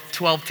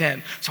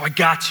 12:10. So I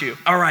got you.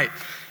 All right.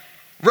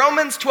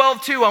 Romans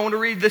 12:2. I want to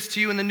read this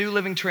to you in the New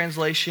Living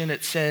Translation.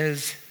 It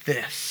says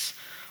this.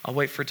 I'll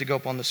wait for it to go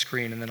up on the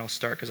screen and then I'll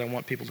start because I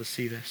want people to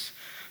see this.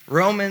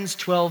 Romans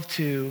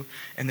 12:2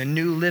 in the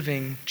New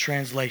Living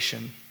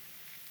Translation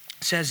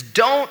says,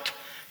 don't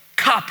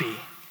copy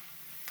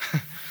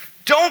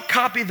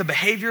the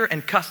behavior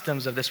and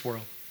customs of this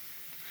world,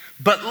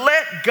 but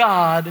let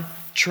God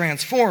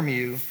transform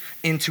you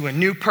into a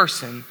new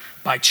person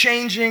by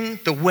changing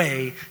the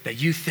way that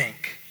you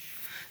think.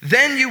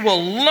 Then you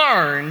will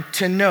learn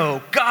to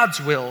know God's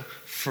will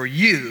for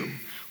you,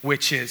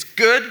 which is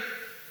good,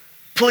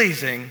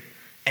 pleasing,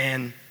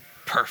 and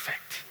perfect.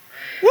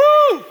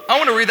 Woo! I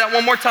want to read that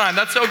one more time.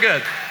 That's so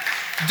good.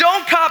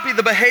 Don't copy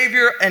the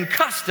behavior and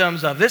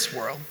customs of this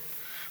world,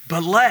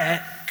 but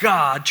let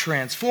God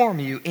transform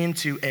you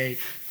into a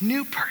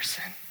new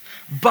person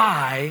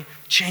by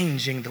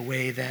changing the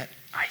way that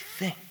I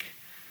think.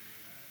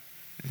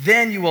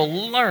 Then you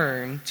will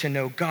learn to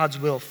know God's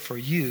will for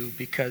you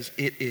because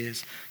it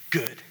is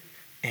good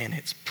and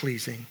it's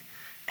pleasing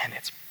and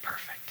it's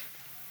perfect.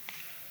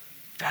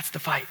 That's the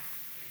fight.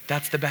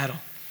 That's the battle.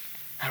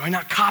 How do I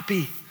not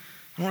copy?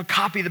 I don't want to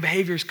copy the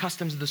behaviors,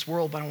 customs of this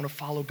world, but I want to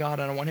follow God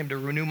and I want him to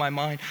renew my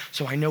mind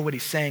so I know what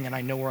he's saying and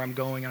I know where I'm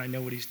going and I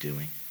know what he's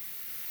doing.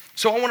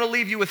 So I want to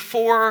leave you with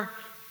 4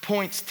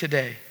 points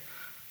today.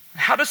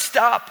 How to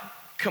stop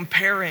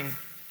comparing.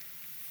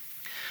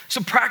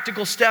 Some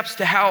practical steps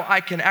to how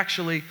I can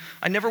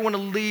I never want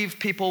to leave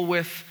people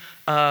with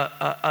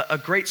a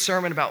great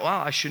sermon about,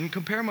 wow, I shouldn't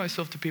compare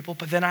myself to people,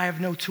 but then I have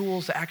no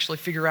tools to actually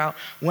figure out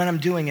when I'm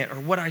doing it or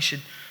what I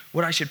should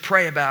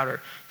pray about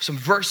or some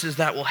verses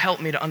that will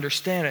help me to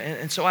understand it.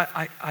 And so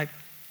I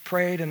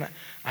prayed and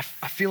I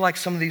feel like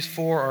some of these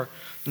 4 are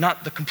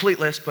not the complete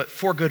list, but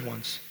 4 good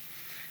ones.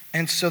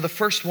 And so the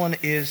first one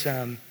is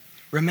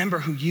remember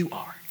who you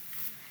are.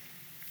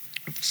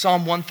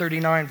 Psalm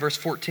 139 verse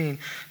 14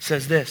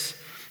 says this,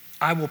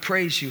 I will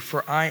praise you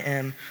for I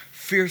am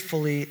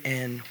fearfully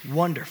and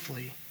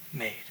wonderfully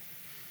made.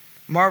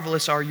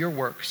 Marvelous are your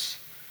works,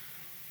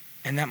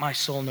 and that my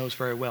soul knows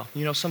very well.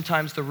 You know,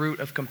 sometimes the root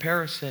of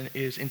comparison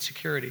is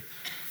insecurity.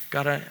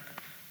 God,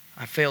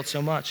 I failed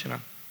so much, and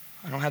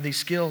I don't have these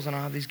skills, and I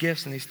don't have these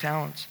gifts and these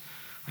talents.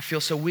 I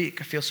feel so weak.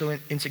 I feel so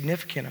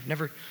insignificant. I've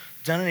never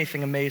done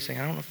anything amazing.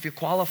 I don't feel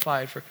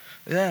qualified for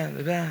that.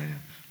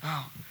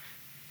 Oh,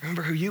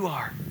 remember who you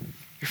are.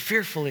 You're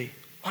fearfully,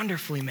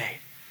 wonderfully made.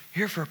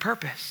 You're here for a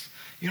purpose.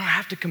 You don't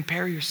have to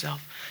compare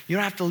yourself. You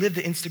don't have to live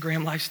the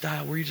Instagram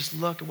lifestyle where you just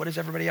look at what is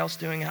everybody else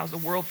doing and how's the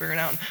world figuring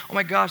out. And, oh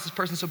my gosh, this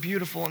person's so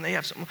beautiful and they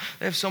have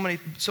so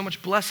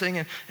much blessing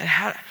and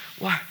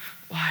why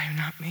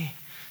not me?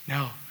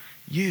 No,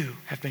 you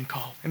have been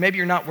called. And maybe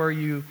you're not where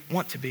you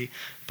want to be,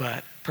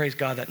 but praise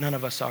God that none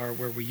of us are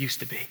where we used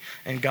to be.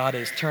 And God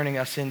is turning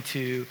us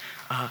into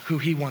who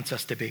he wants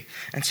us to be.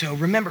 And so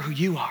remember who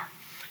you are.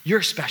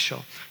 You're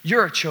special.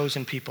 You're a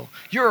chosen people.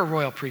 You're a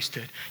royal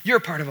priesthood. You're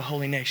part of a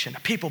holy nation,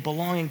 a people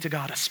belonging to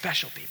God, a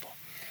special people.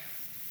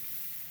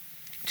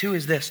 2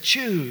 is this,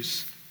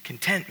 choose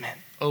contentment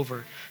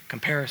over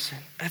comparison.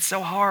 That's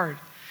so hard.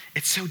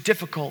 It's so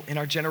difficult in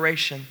our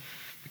generation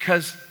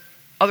because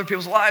other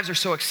people's lives are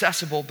so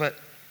accessible, but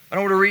But I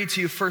want to read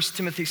to you 1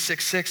 Timothy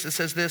 6:6. It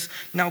says this,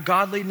 now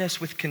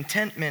godliness with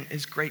contentment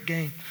is great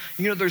gain.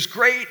 You know, there's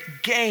great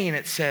gain,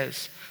 it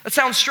says. That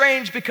sounds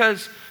strange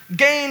because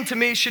gain to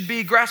me should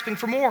be grasping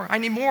for more. I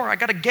need more. I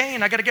got to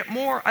gain. I got to get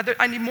more.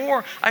 I need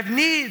more. I have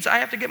needs. I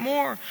have to get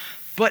more.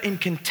 But in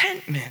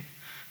contentment,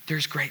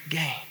 there's great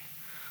gain.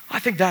 I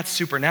think that's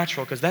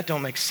supernatural because that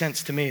don't make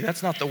sense to me.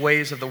 That's not the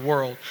ways of the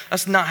world.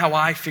 That's not how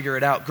I figure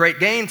it out. Great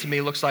gain to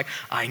me looks like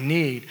I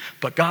need.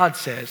 But God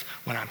says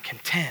when I'm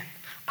content,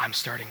 I'm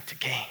starting to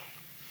gain.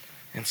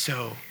 And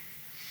so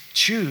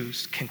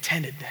choose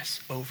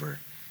contentedness over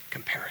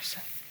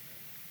comparison.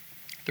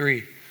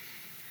 3,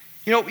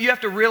 you know, you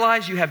have to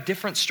realize you have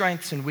different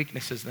strengths and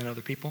weaknesses than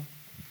other people.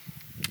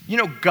 You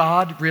know,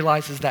 God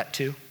realizes that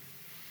too.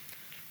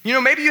 You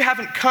know, maybe you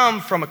haven't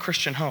come from a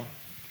Christian home.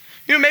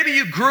 You know, maybe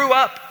you grew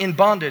up in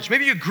bondage.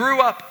 Maybe you grew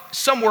up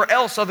somewhere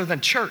else other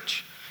than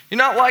church. You're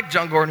not like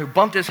John Gordon, who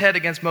bumped his head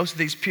against most of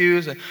these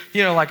pews. And,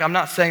 you know, like, I'm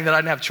not saying that I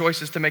didn't have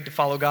choices to make to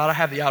follow God. I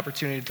have the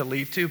opportunity to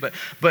leave too. But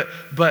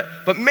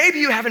maybe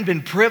you haven't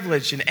been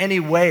privileged in any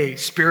way,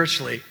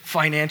 spiritually,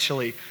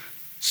 financially,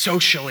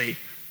 socially.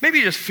 Maybe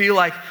you just feel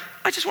like,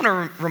 I just want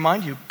to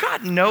remind you,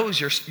 God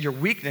knows your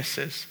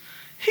weaknesses.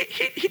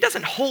 He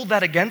doesn't hold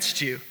that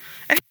against you.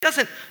 And he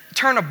doesn't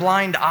turn a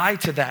blind eye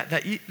to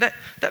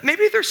that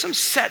maybe there's some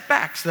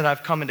setbacks that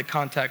I've come into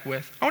contact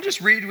with. I want to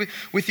just read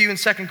with you in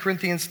 2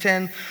 Corinthians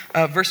 10,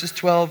 verses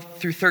 12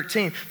 through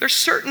 13. There's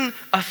certain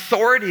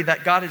authority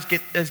that God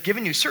has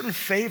given you, certain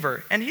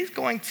favor, and he's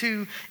going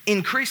to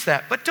increase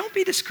that. But don't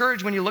be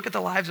discouraged when you look at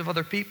the lives of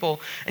other people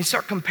and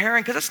start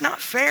comparing, because it's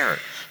not fair,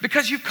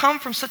 because you've come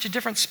from such a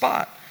different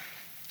spot.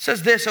 It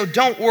says this, oh,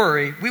 don't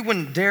worry. We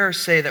wouldn't dare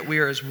say that we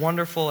are as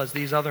wonderful as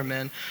these other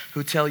men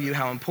who tell you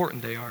how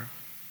important they are.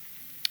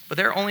 But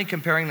they're only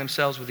comparing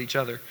themselves with each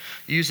other,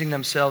 using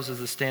themselves as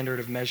the standard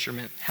of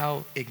measurement.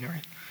 How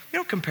ignorant. We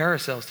don't compare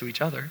ourselves to each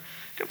other.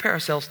 We compare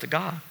ourselves to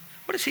God.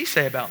 What does he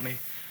say about me?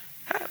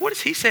 What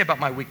does he say about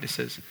my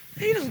weaknesses?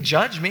 He doesn't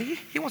judge me.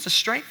 He wants to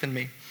strengthen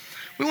me.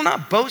 We will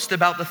not boast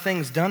about the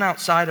things done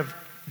outside of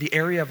the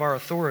area of our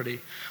authority.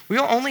 We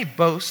will only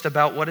boast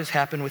about what has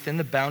happened within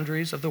the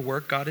boundaries of the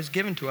work God has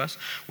given to us,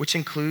 which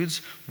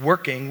includes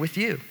working with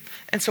you.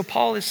 And so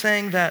Paul is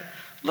saying that,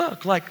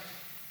 look, like,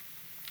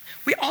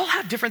 we all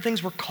have different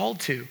things we're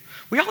called to.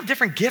 We all have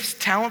different gifts,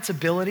 talents,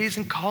 abilities,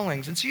 and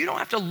callings. And so you don't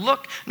have to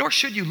look, nor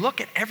should you look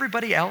at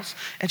everybody else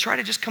and try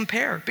to just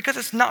compare, because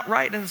it's not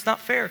right and it's not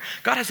fair.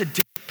 God has a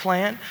different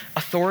plan,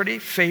 authority,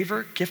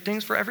 favor,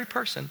 giftings for every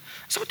person.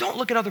 So don't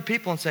look at other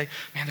people and say,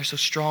 man, they're so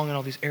strong in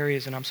all these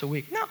areas and I'm so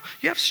weak. No,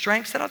 you have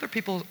strengths that other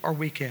people are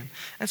weak in.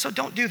 And so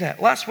don't do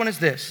that. Last one is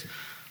this.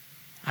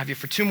 I have you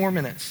for 2 more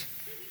minutes.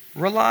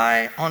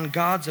 Rely on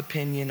God's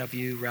opinion of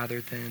you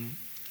rather than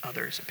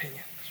others'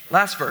 opinion.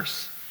 Last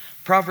verse,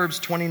 Proverbs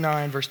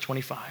 29, verse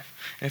 25.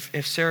 And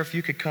if Sarah, if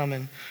you could come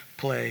and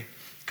play,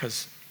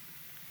 because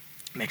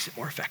it makes it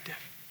more effective.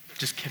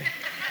 Just kidding.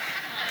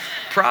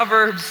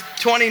 Proverbs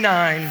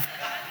 29,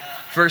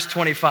 verse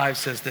 25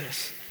 says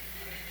this.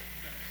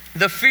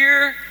 The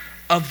fear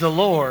of the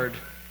Lord,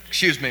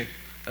 that's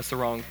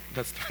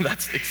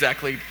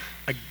exactly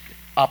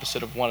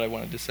opposite of what I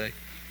wanted to say.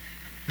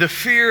 The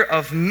fear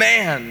of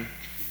man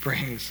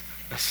brings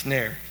a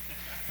snare,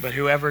 but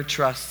whoever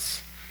trusts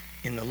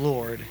in the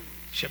Lord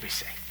shall be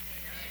safe.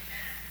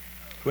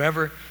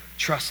 Whoever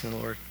trusts in the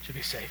Lord shall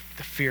be safe.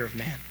 The fear of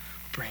man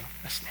will bring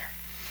a snare.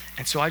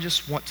 And so I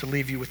just want to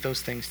leave you with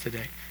those things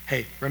today.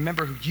 Hey,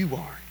 remember who you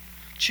are.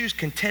 Choose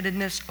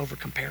contentedness over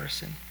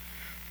comparison.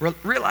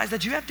 Realize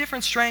that you have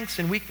different strengths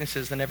and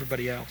weaknesses than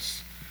everybody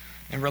else.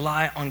 And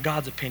rely on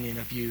God's opinion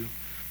of you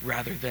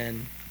rather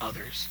than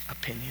others'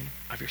 opinion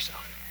of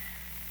yourself.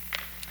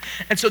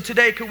 And so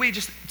today, could we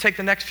just take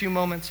the next few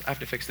moments? I have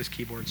to fix this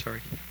keyboard, sorry.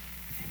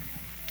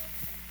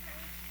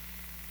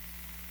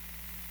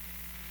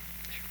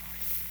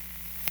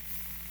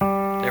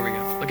 There we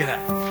go. Look at that.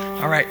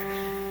 All right.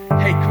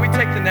 Hey, can we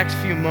take the next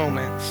few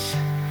moments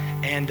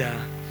and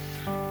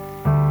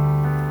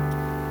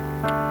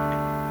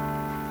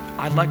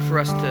I'd like for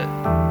us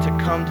to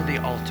come to the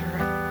altar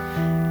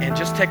and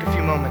just take a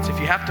few moments. If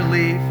you have to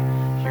leave,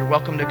 you're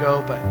welcome to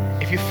go. But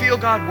if you feel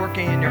God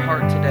working in your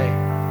heart today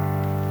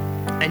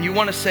and you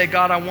want to say,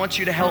 God, I want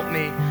you to help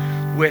me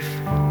with,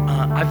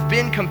 I've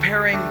been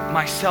comparing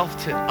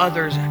myself to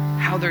others,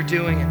 how they're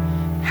doing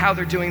and how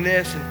they're doing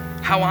this and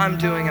how I'm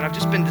doing, and I've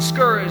just been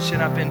discouraged,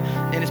 and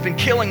it's been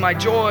killing my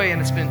joy,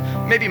 and it's been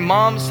maybe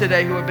moms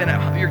today who have been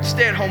your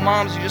stay-at-home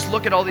moms. You just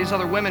look at all these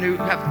other women who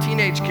have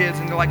teenage kids,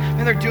 and they're like,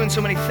 man, they're doing so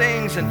many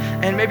things,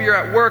 and maybe you're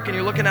at work, and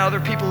you're looking at other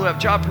people who have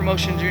job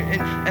promotions,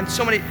 and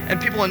so many,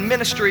 and people in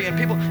ministry, and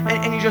people,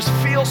 and you just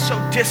feel so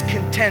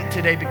discontent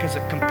today because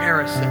of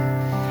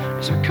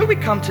comparison. So could we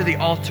come to the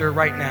altar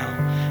right now,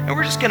 and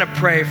we're just going to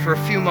pray for a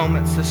few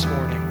moments this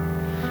morning,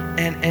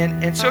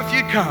 and so if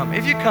you come,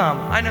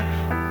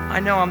 I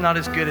know I'm not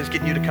as good as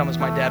getting you to come as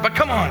my dad, but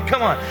come on.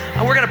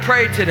 And we're going to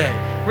pray today.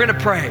 We're going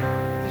to pray.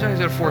 He's not going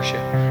to force you.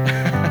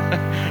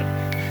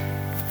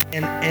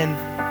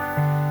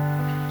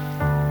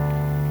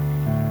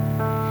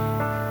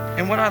 and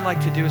And what I'd like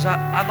to do is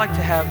I'd like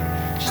to have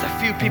just a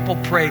few people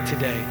pray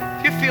today.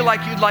 If you feel like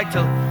you'd like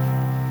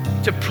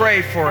to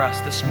pray for us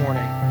this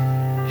morning,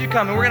 you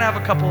come, and we're going to have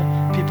a couple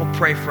people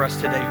pray for us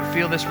today who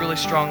feel this really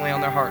strongly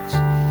on their hearts.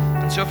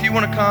 And so if you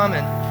want to come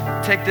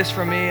and take this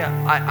from me,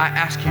 I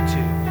ask you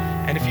to.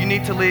 And if you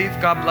need to leave,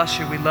 God bless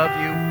you. We love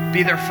you.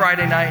 Be there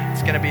Friday night.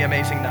 It's going to be an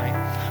amazing night.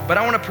 But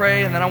I want to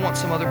pray, and then I want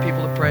some other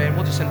people to pray, and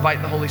we'll just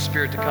invite the Holy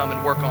Spirit to come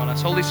and work on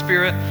us. Holy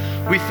Spirit,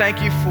 we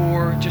thank you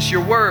for just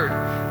your word,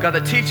 God,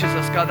 that teaches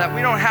us, God, that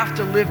we don't have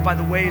to live by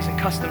the ways and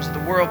customs of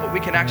the world, but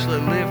we can actually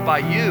live by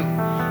you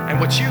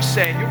and what you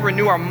say. You'll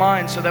renew our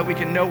minds so that we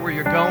can know where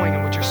you're going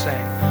and what you're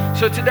saying.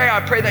 So today I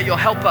pray that you'll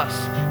help us,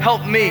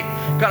 help me.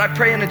 God, I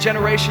pray in a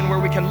generation where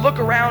we can look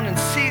around and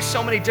see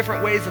so many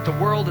different ways that the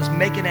world is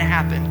making it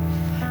happen.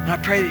 And I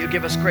pray that you'll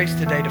give us grace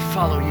today to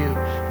follow you,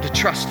 to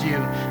trust you,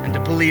 and to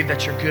believe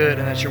that you're good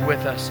and that you're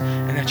with us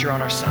and that you're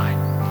on our side.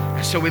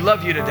 And so we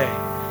love you today.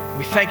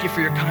 We thank you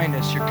for your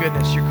kindness, your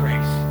goodness, your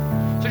grace.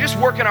 So just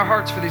work in our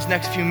hearts for these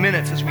next few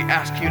minutes as we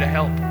ask you to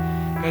help.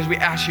 And as we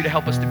ask you to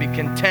help us to be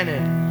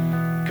contented,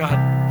 God,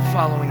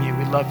 following you.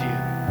 We love you.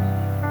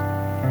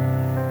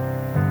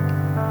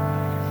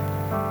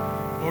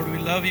 Lord, we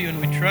love you and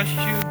we trust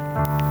you.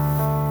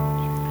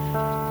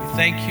 We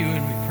thank you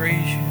and we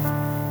praise you.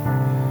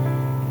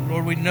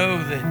 Lord, we know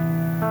that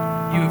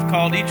you have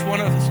called each one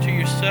of us to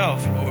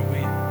yourself, Lord.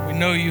 We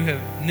know you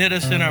have knit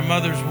us in our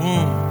mother's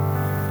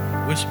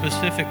womb with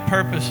specific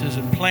purposes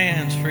and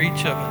plans for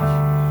each of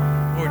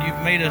us. Lord,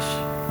 you've made us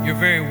your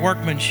very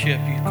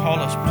workmanship. You call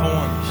us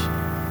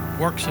poems,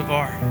 works of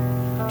art,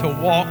 to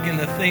walk in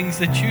the things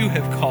that you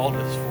have called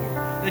us for,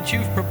 that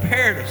you've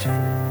prepared us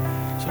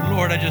for. So,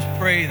 Lord, I just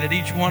pray that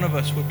each one of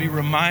us would be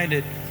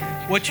reminded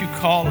what you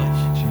call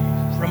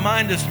us.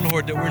 Remind us,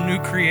 Lord, that we're new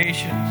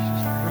creations.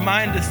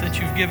 Remind us that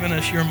you've given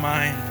us your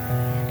mind.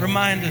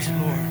 Remind us,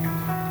 Lord,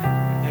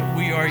 that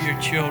we are your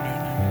children.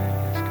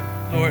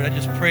 Lord, I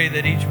just pray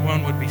that each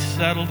one would be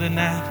settled in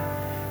that.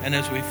 And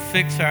as we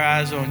fix our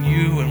eyes on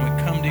you and we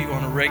come to you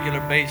on a regular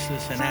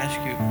basis and ask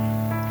you,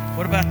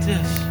 what about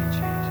this?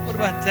 What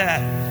about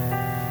that?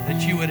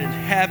 That you would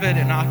inhabit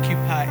and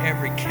occupy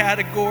every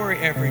category,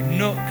 every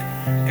nook,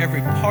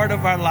 every part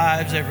of our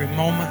lives, every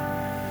moment,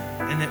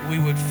 and that we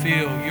would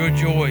feel your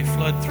joy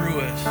flood through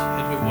us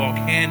as we walk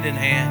hand in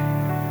hand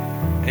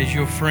as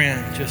your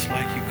friend, just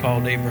like you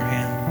called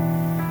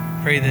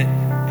Abraham. Pray that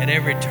at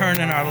every turn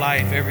in our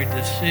life, every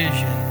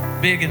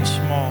decision, big and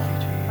small,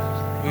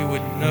 we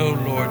would know,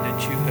 Lord,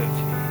 that you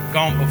have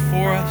gone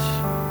before us,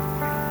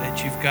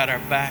 that you've got our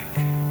back,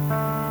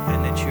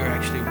 and that you're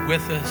actually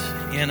with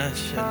us, in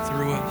us, and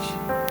through us.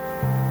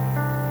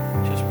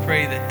 Just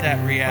pray that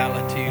that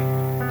reality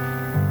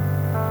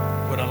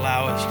would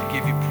allow us to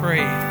give you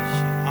praise,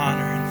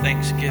 honor, and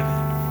thanksgiving.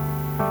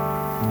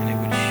 And it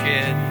would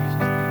shed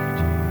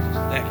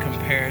that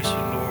comparison,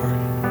 Lord.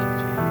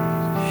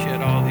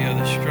 Shed all the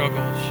other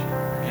struggles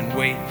and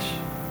weights.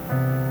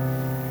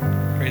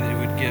 Pray that it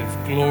would give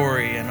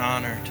glory and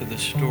honor to the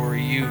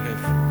story you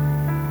have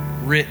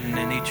written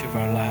in each of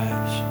our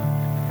lives.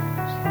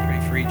 Pray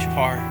for each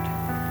heart,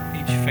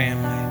 each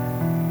family,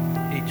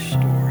 each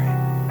story.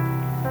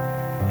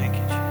 Thank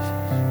you, Jesus.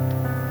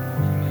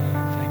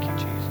 Thank you,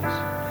 Jesus.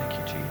 Thank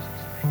you, Jesus.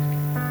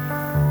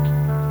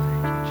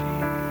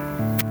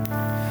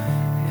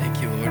 Thank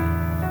you, Lord.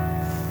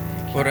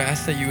 Lord, I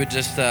ask that you would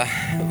just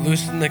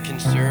loosen the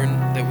concern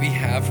that we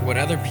have for what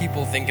other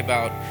people think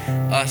about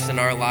us and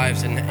our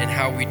lives and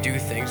how we do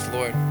things,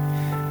 Lord.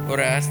 Lord,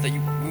 I ask that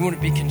we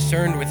wouldn't be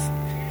concerned with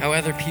how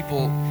other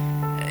people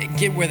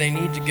get where they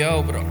need to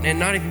go, and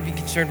not even be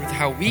concerned with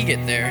how we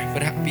get there,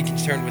 but be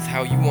concerned with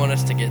how you want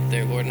us to get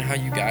there, Lord, and how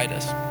you guide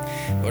us.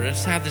 Lord, I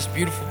just have this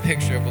beautiful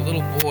picture of a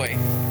little boy,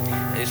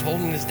 and he's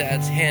holding his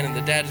dad's hand, and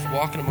the dad is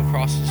walking him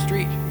across the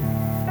street.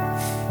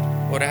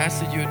 Lord, I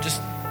ask that you would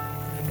just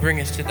bring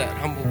us to that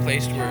humble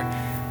place where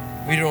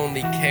we don't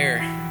only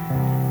care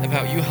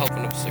about you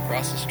helping us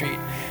across the street,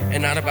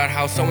 and not about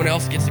how someone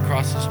else gets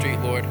across the street,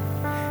 Lord.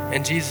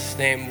 In Jesus'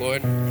 name,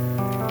 Lord,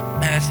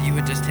 I ask that you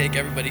would just take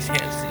everybody's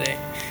hands today,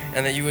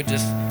 and that you would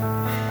just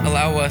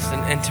allow us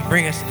and to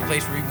bring us to the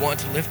place where we want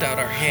to lift out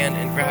our hand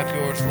and grab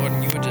yours, Lord,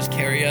 and you would just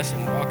carry us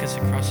and walk us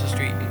across the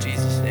street in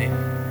Jesus' name.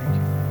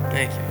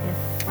 Thank you, Lord.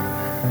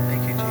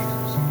 Thank you,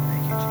 Jesus.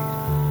 Thank you,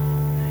 Jesus.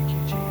 Thank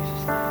you,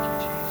 Jesus. Thank you, Jesus.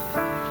 Thank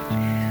you,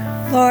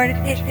 Jesus. Lord,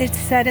 it's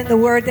said in the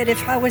word that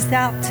if I was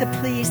out to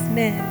please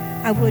men,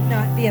 I would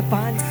not be a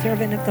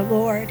bondservant of the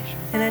Lord.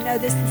 And I know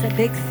this is a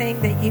big thing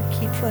that you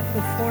keep putting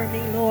before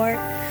me, Lord.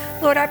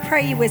 Lord, I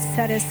pray you would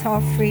set us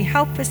all free.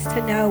 Help us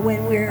to know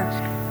when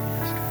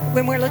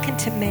we're looking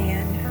to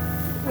man,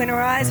 when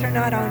our eyes are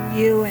not on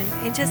you,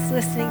 and just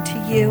listening to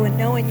you and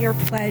knowing your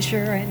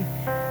pleasure and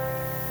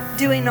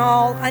doing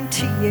all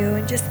unto you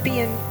and just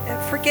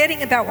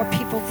forgetting about what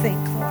people think,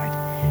 Lord.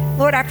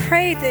 Lord, I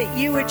pray that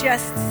you would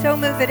just so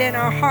move it in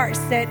our hearts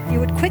that you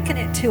would quicken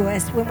it to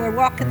us when we're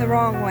walking the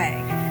wrong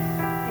way.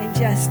 And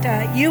just,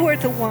 you are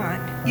the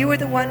one. You are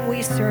the one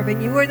we serve,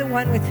 and you are the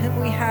one with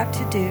whom we have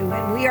to do,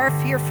 and we are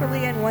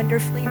fearfully and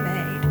wonderfully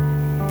made.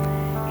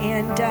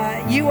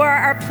 And you are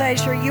our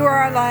pleasure. You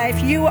are our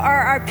life. You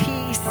are our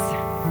peace.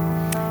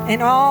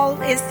 And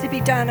all is to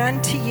be done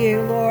unto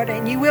you, Lord.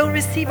 And you will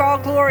receive all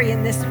glory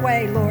in this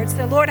way, Lord.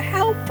 So, Lord,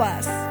 help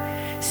us.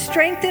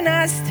 Strengthen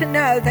us to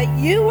know that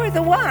you are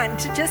the one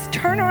to just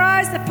turn our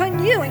eyes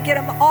upon you and get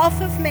them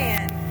off of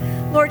man.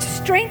 Lord,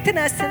 strengthen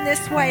us in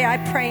this way, I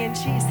pray in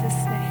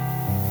Jesus' name.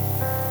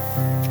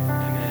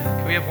 Amen.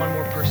 Can we have one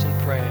more person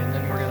pray, and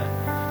then we're going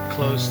to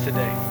close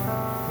today.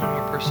 One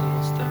more person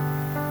wants to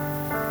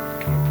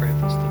come and pray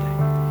with us today.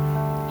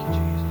 Thank you,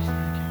 Jesus.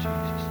 Thank you,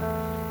 Jesus.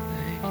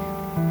 Thank you.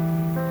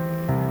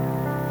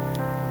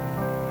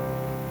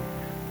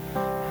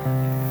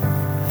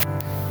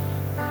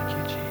 Thank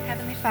you, Jesus.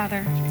 Heavenly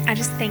Father, I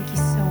just thank you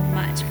so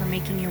much for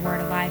making your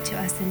word alive to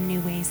us in new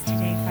ways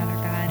today, Father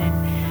God.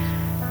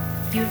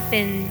 And you've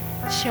been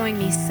showing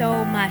me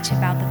so much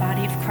about the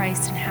body of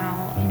Christ and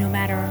how no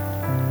matter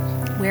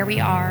where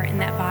we are in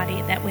that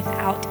body, that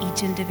without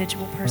each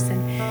individual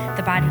person,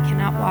 the body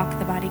cannot walk,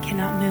 the body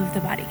cannot move, the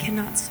body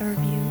cannot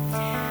serve you.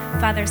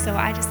 Father, so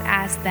I just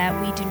ask that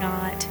we do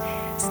not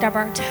stub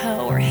our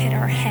toe or hit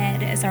our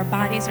head as our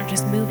bodies are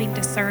just moving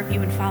to serve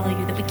you and follow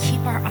you, that we keep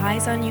our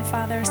eyes on you,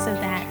 Father, so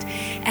that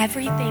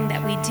everything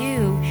that we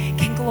do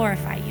can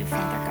glorify you,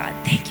 Father God.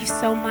 Thank you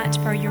so much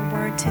for your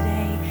word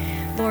today.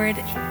 Lord,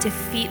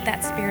 defeat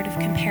that spirit of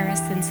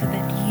comparison so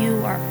that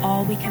you are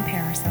all we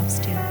compare ourselves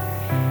to.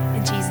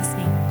 In Jesus'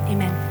 name,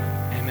 amen.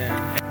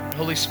 Amen.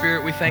 Holy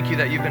Spirit, we thank you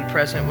that you've been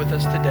present with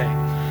us today.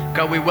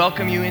 God, we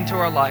welcome you into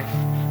our life,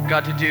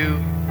 God, to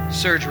do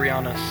surgery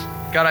on us.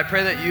 God, I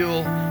pray that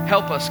you'll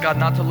help us, God,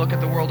 not to look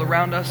at the world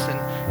around us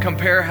and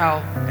compare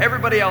how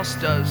everybody else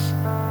does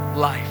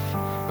life.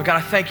 But God,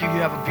 I thank you,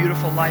 you have a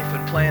beautiful life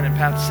and plan and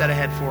path set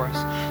ahead for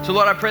us. So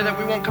Lord, I pray that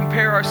we won't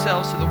compare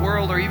ourselves to the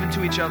world or even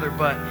to each other,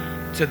 but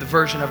to the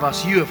version of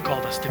us you have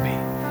called us to be.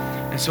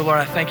 And so Lord,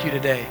 I thank you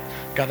today,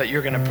 God, that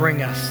you're going to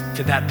bring us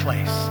to that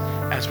place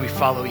as we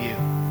follow you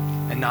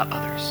and not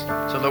others.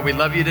 So Lord, we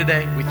love you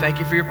today. We thank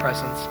you for your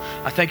presence.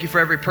 I thank you for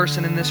every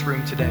person in this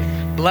room today.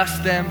 Bless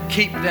them,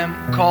 keep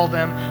them, call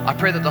them. I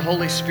pray that the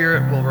Holy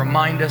Spirit will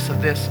remind us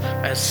of this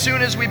as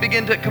soon as we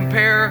begin to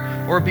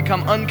compare or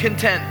become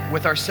uncontent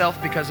with ourselves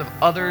because of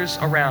others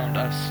around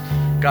us.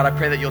 God, I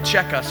pray that you'll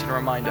check us and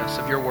remind us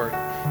of your word.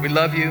 We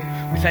love you.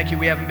 We thank you.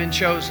 We haven't been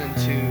chosen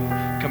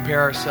to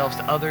compare ourselves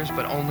to others,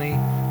 but only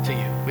to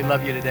you. We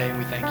love you today and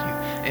we thank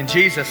you. In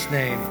Jesus'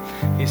 name,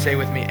 you say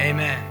with me,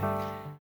 amen.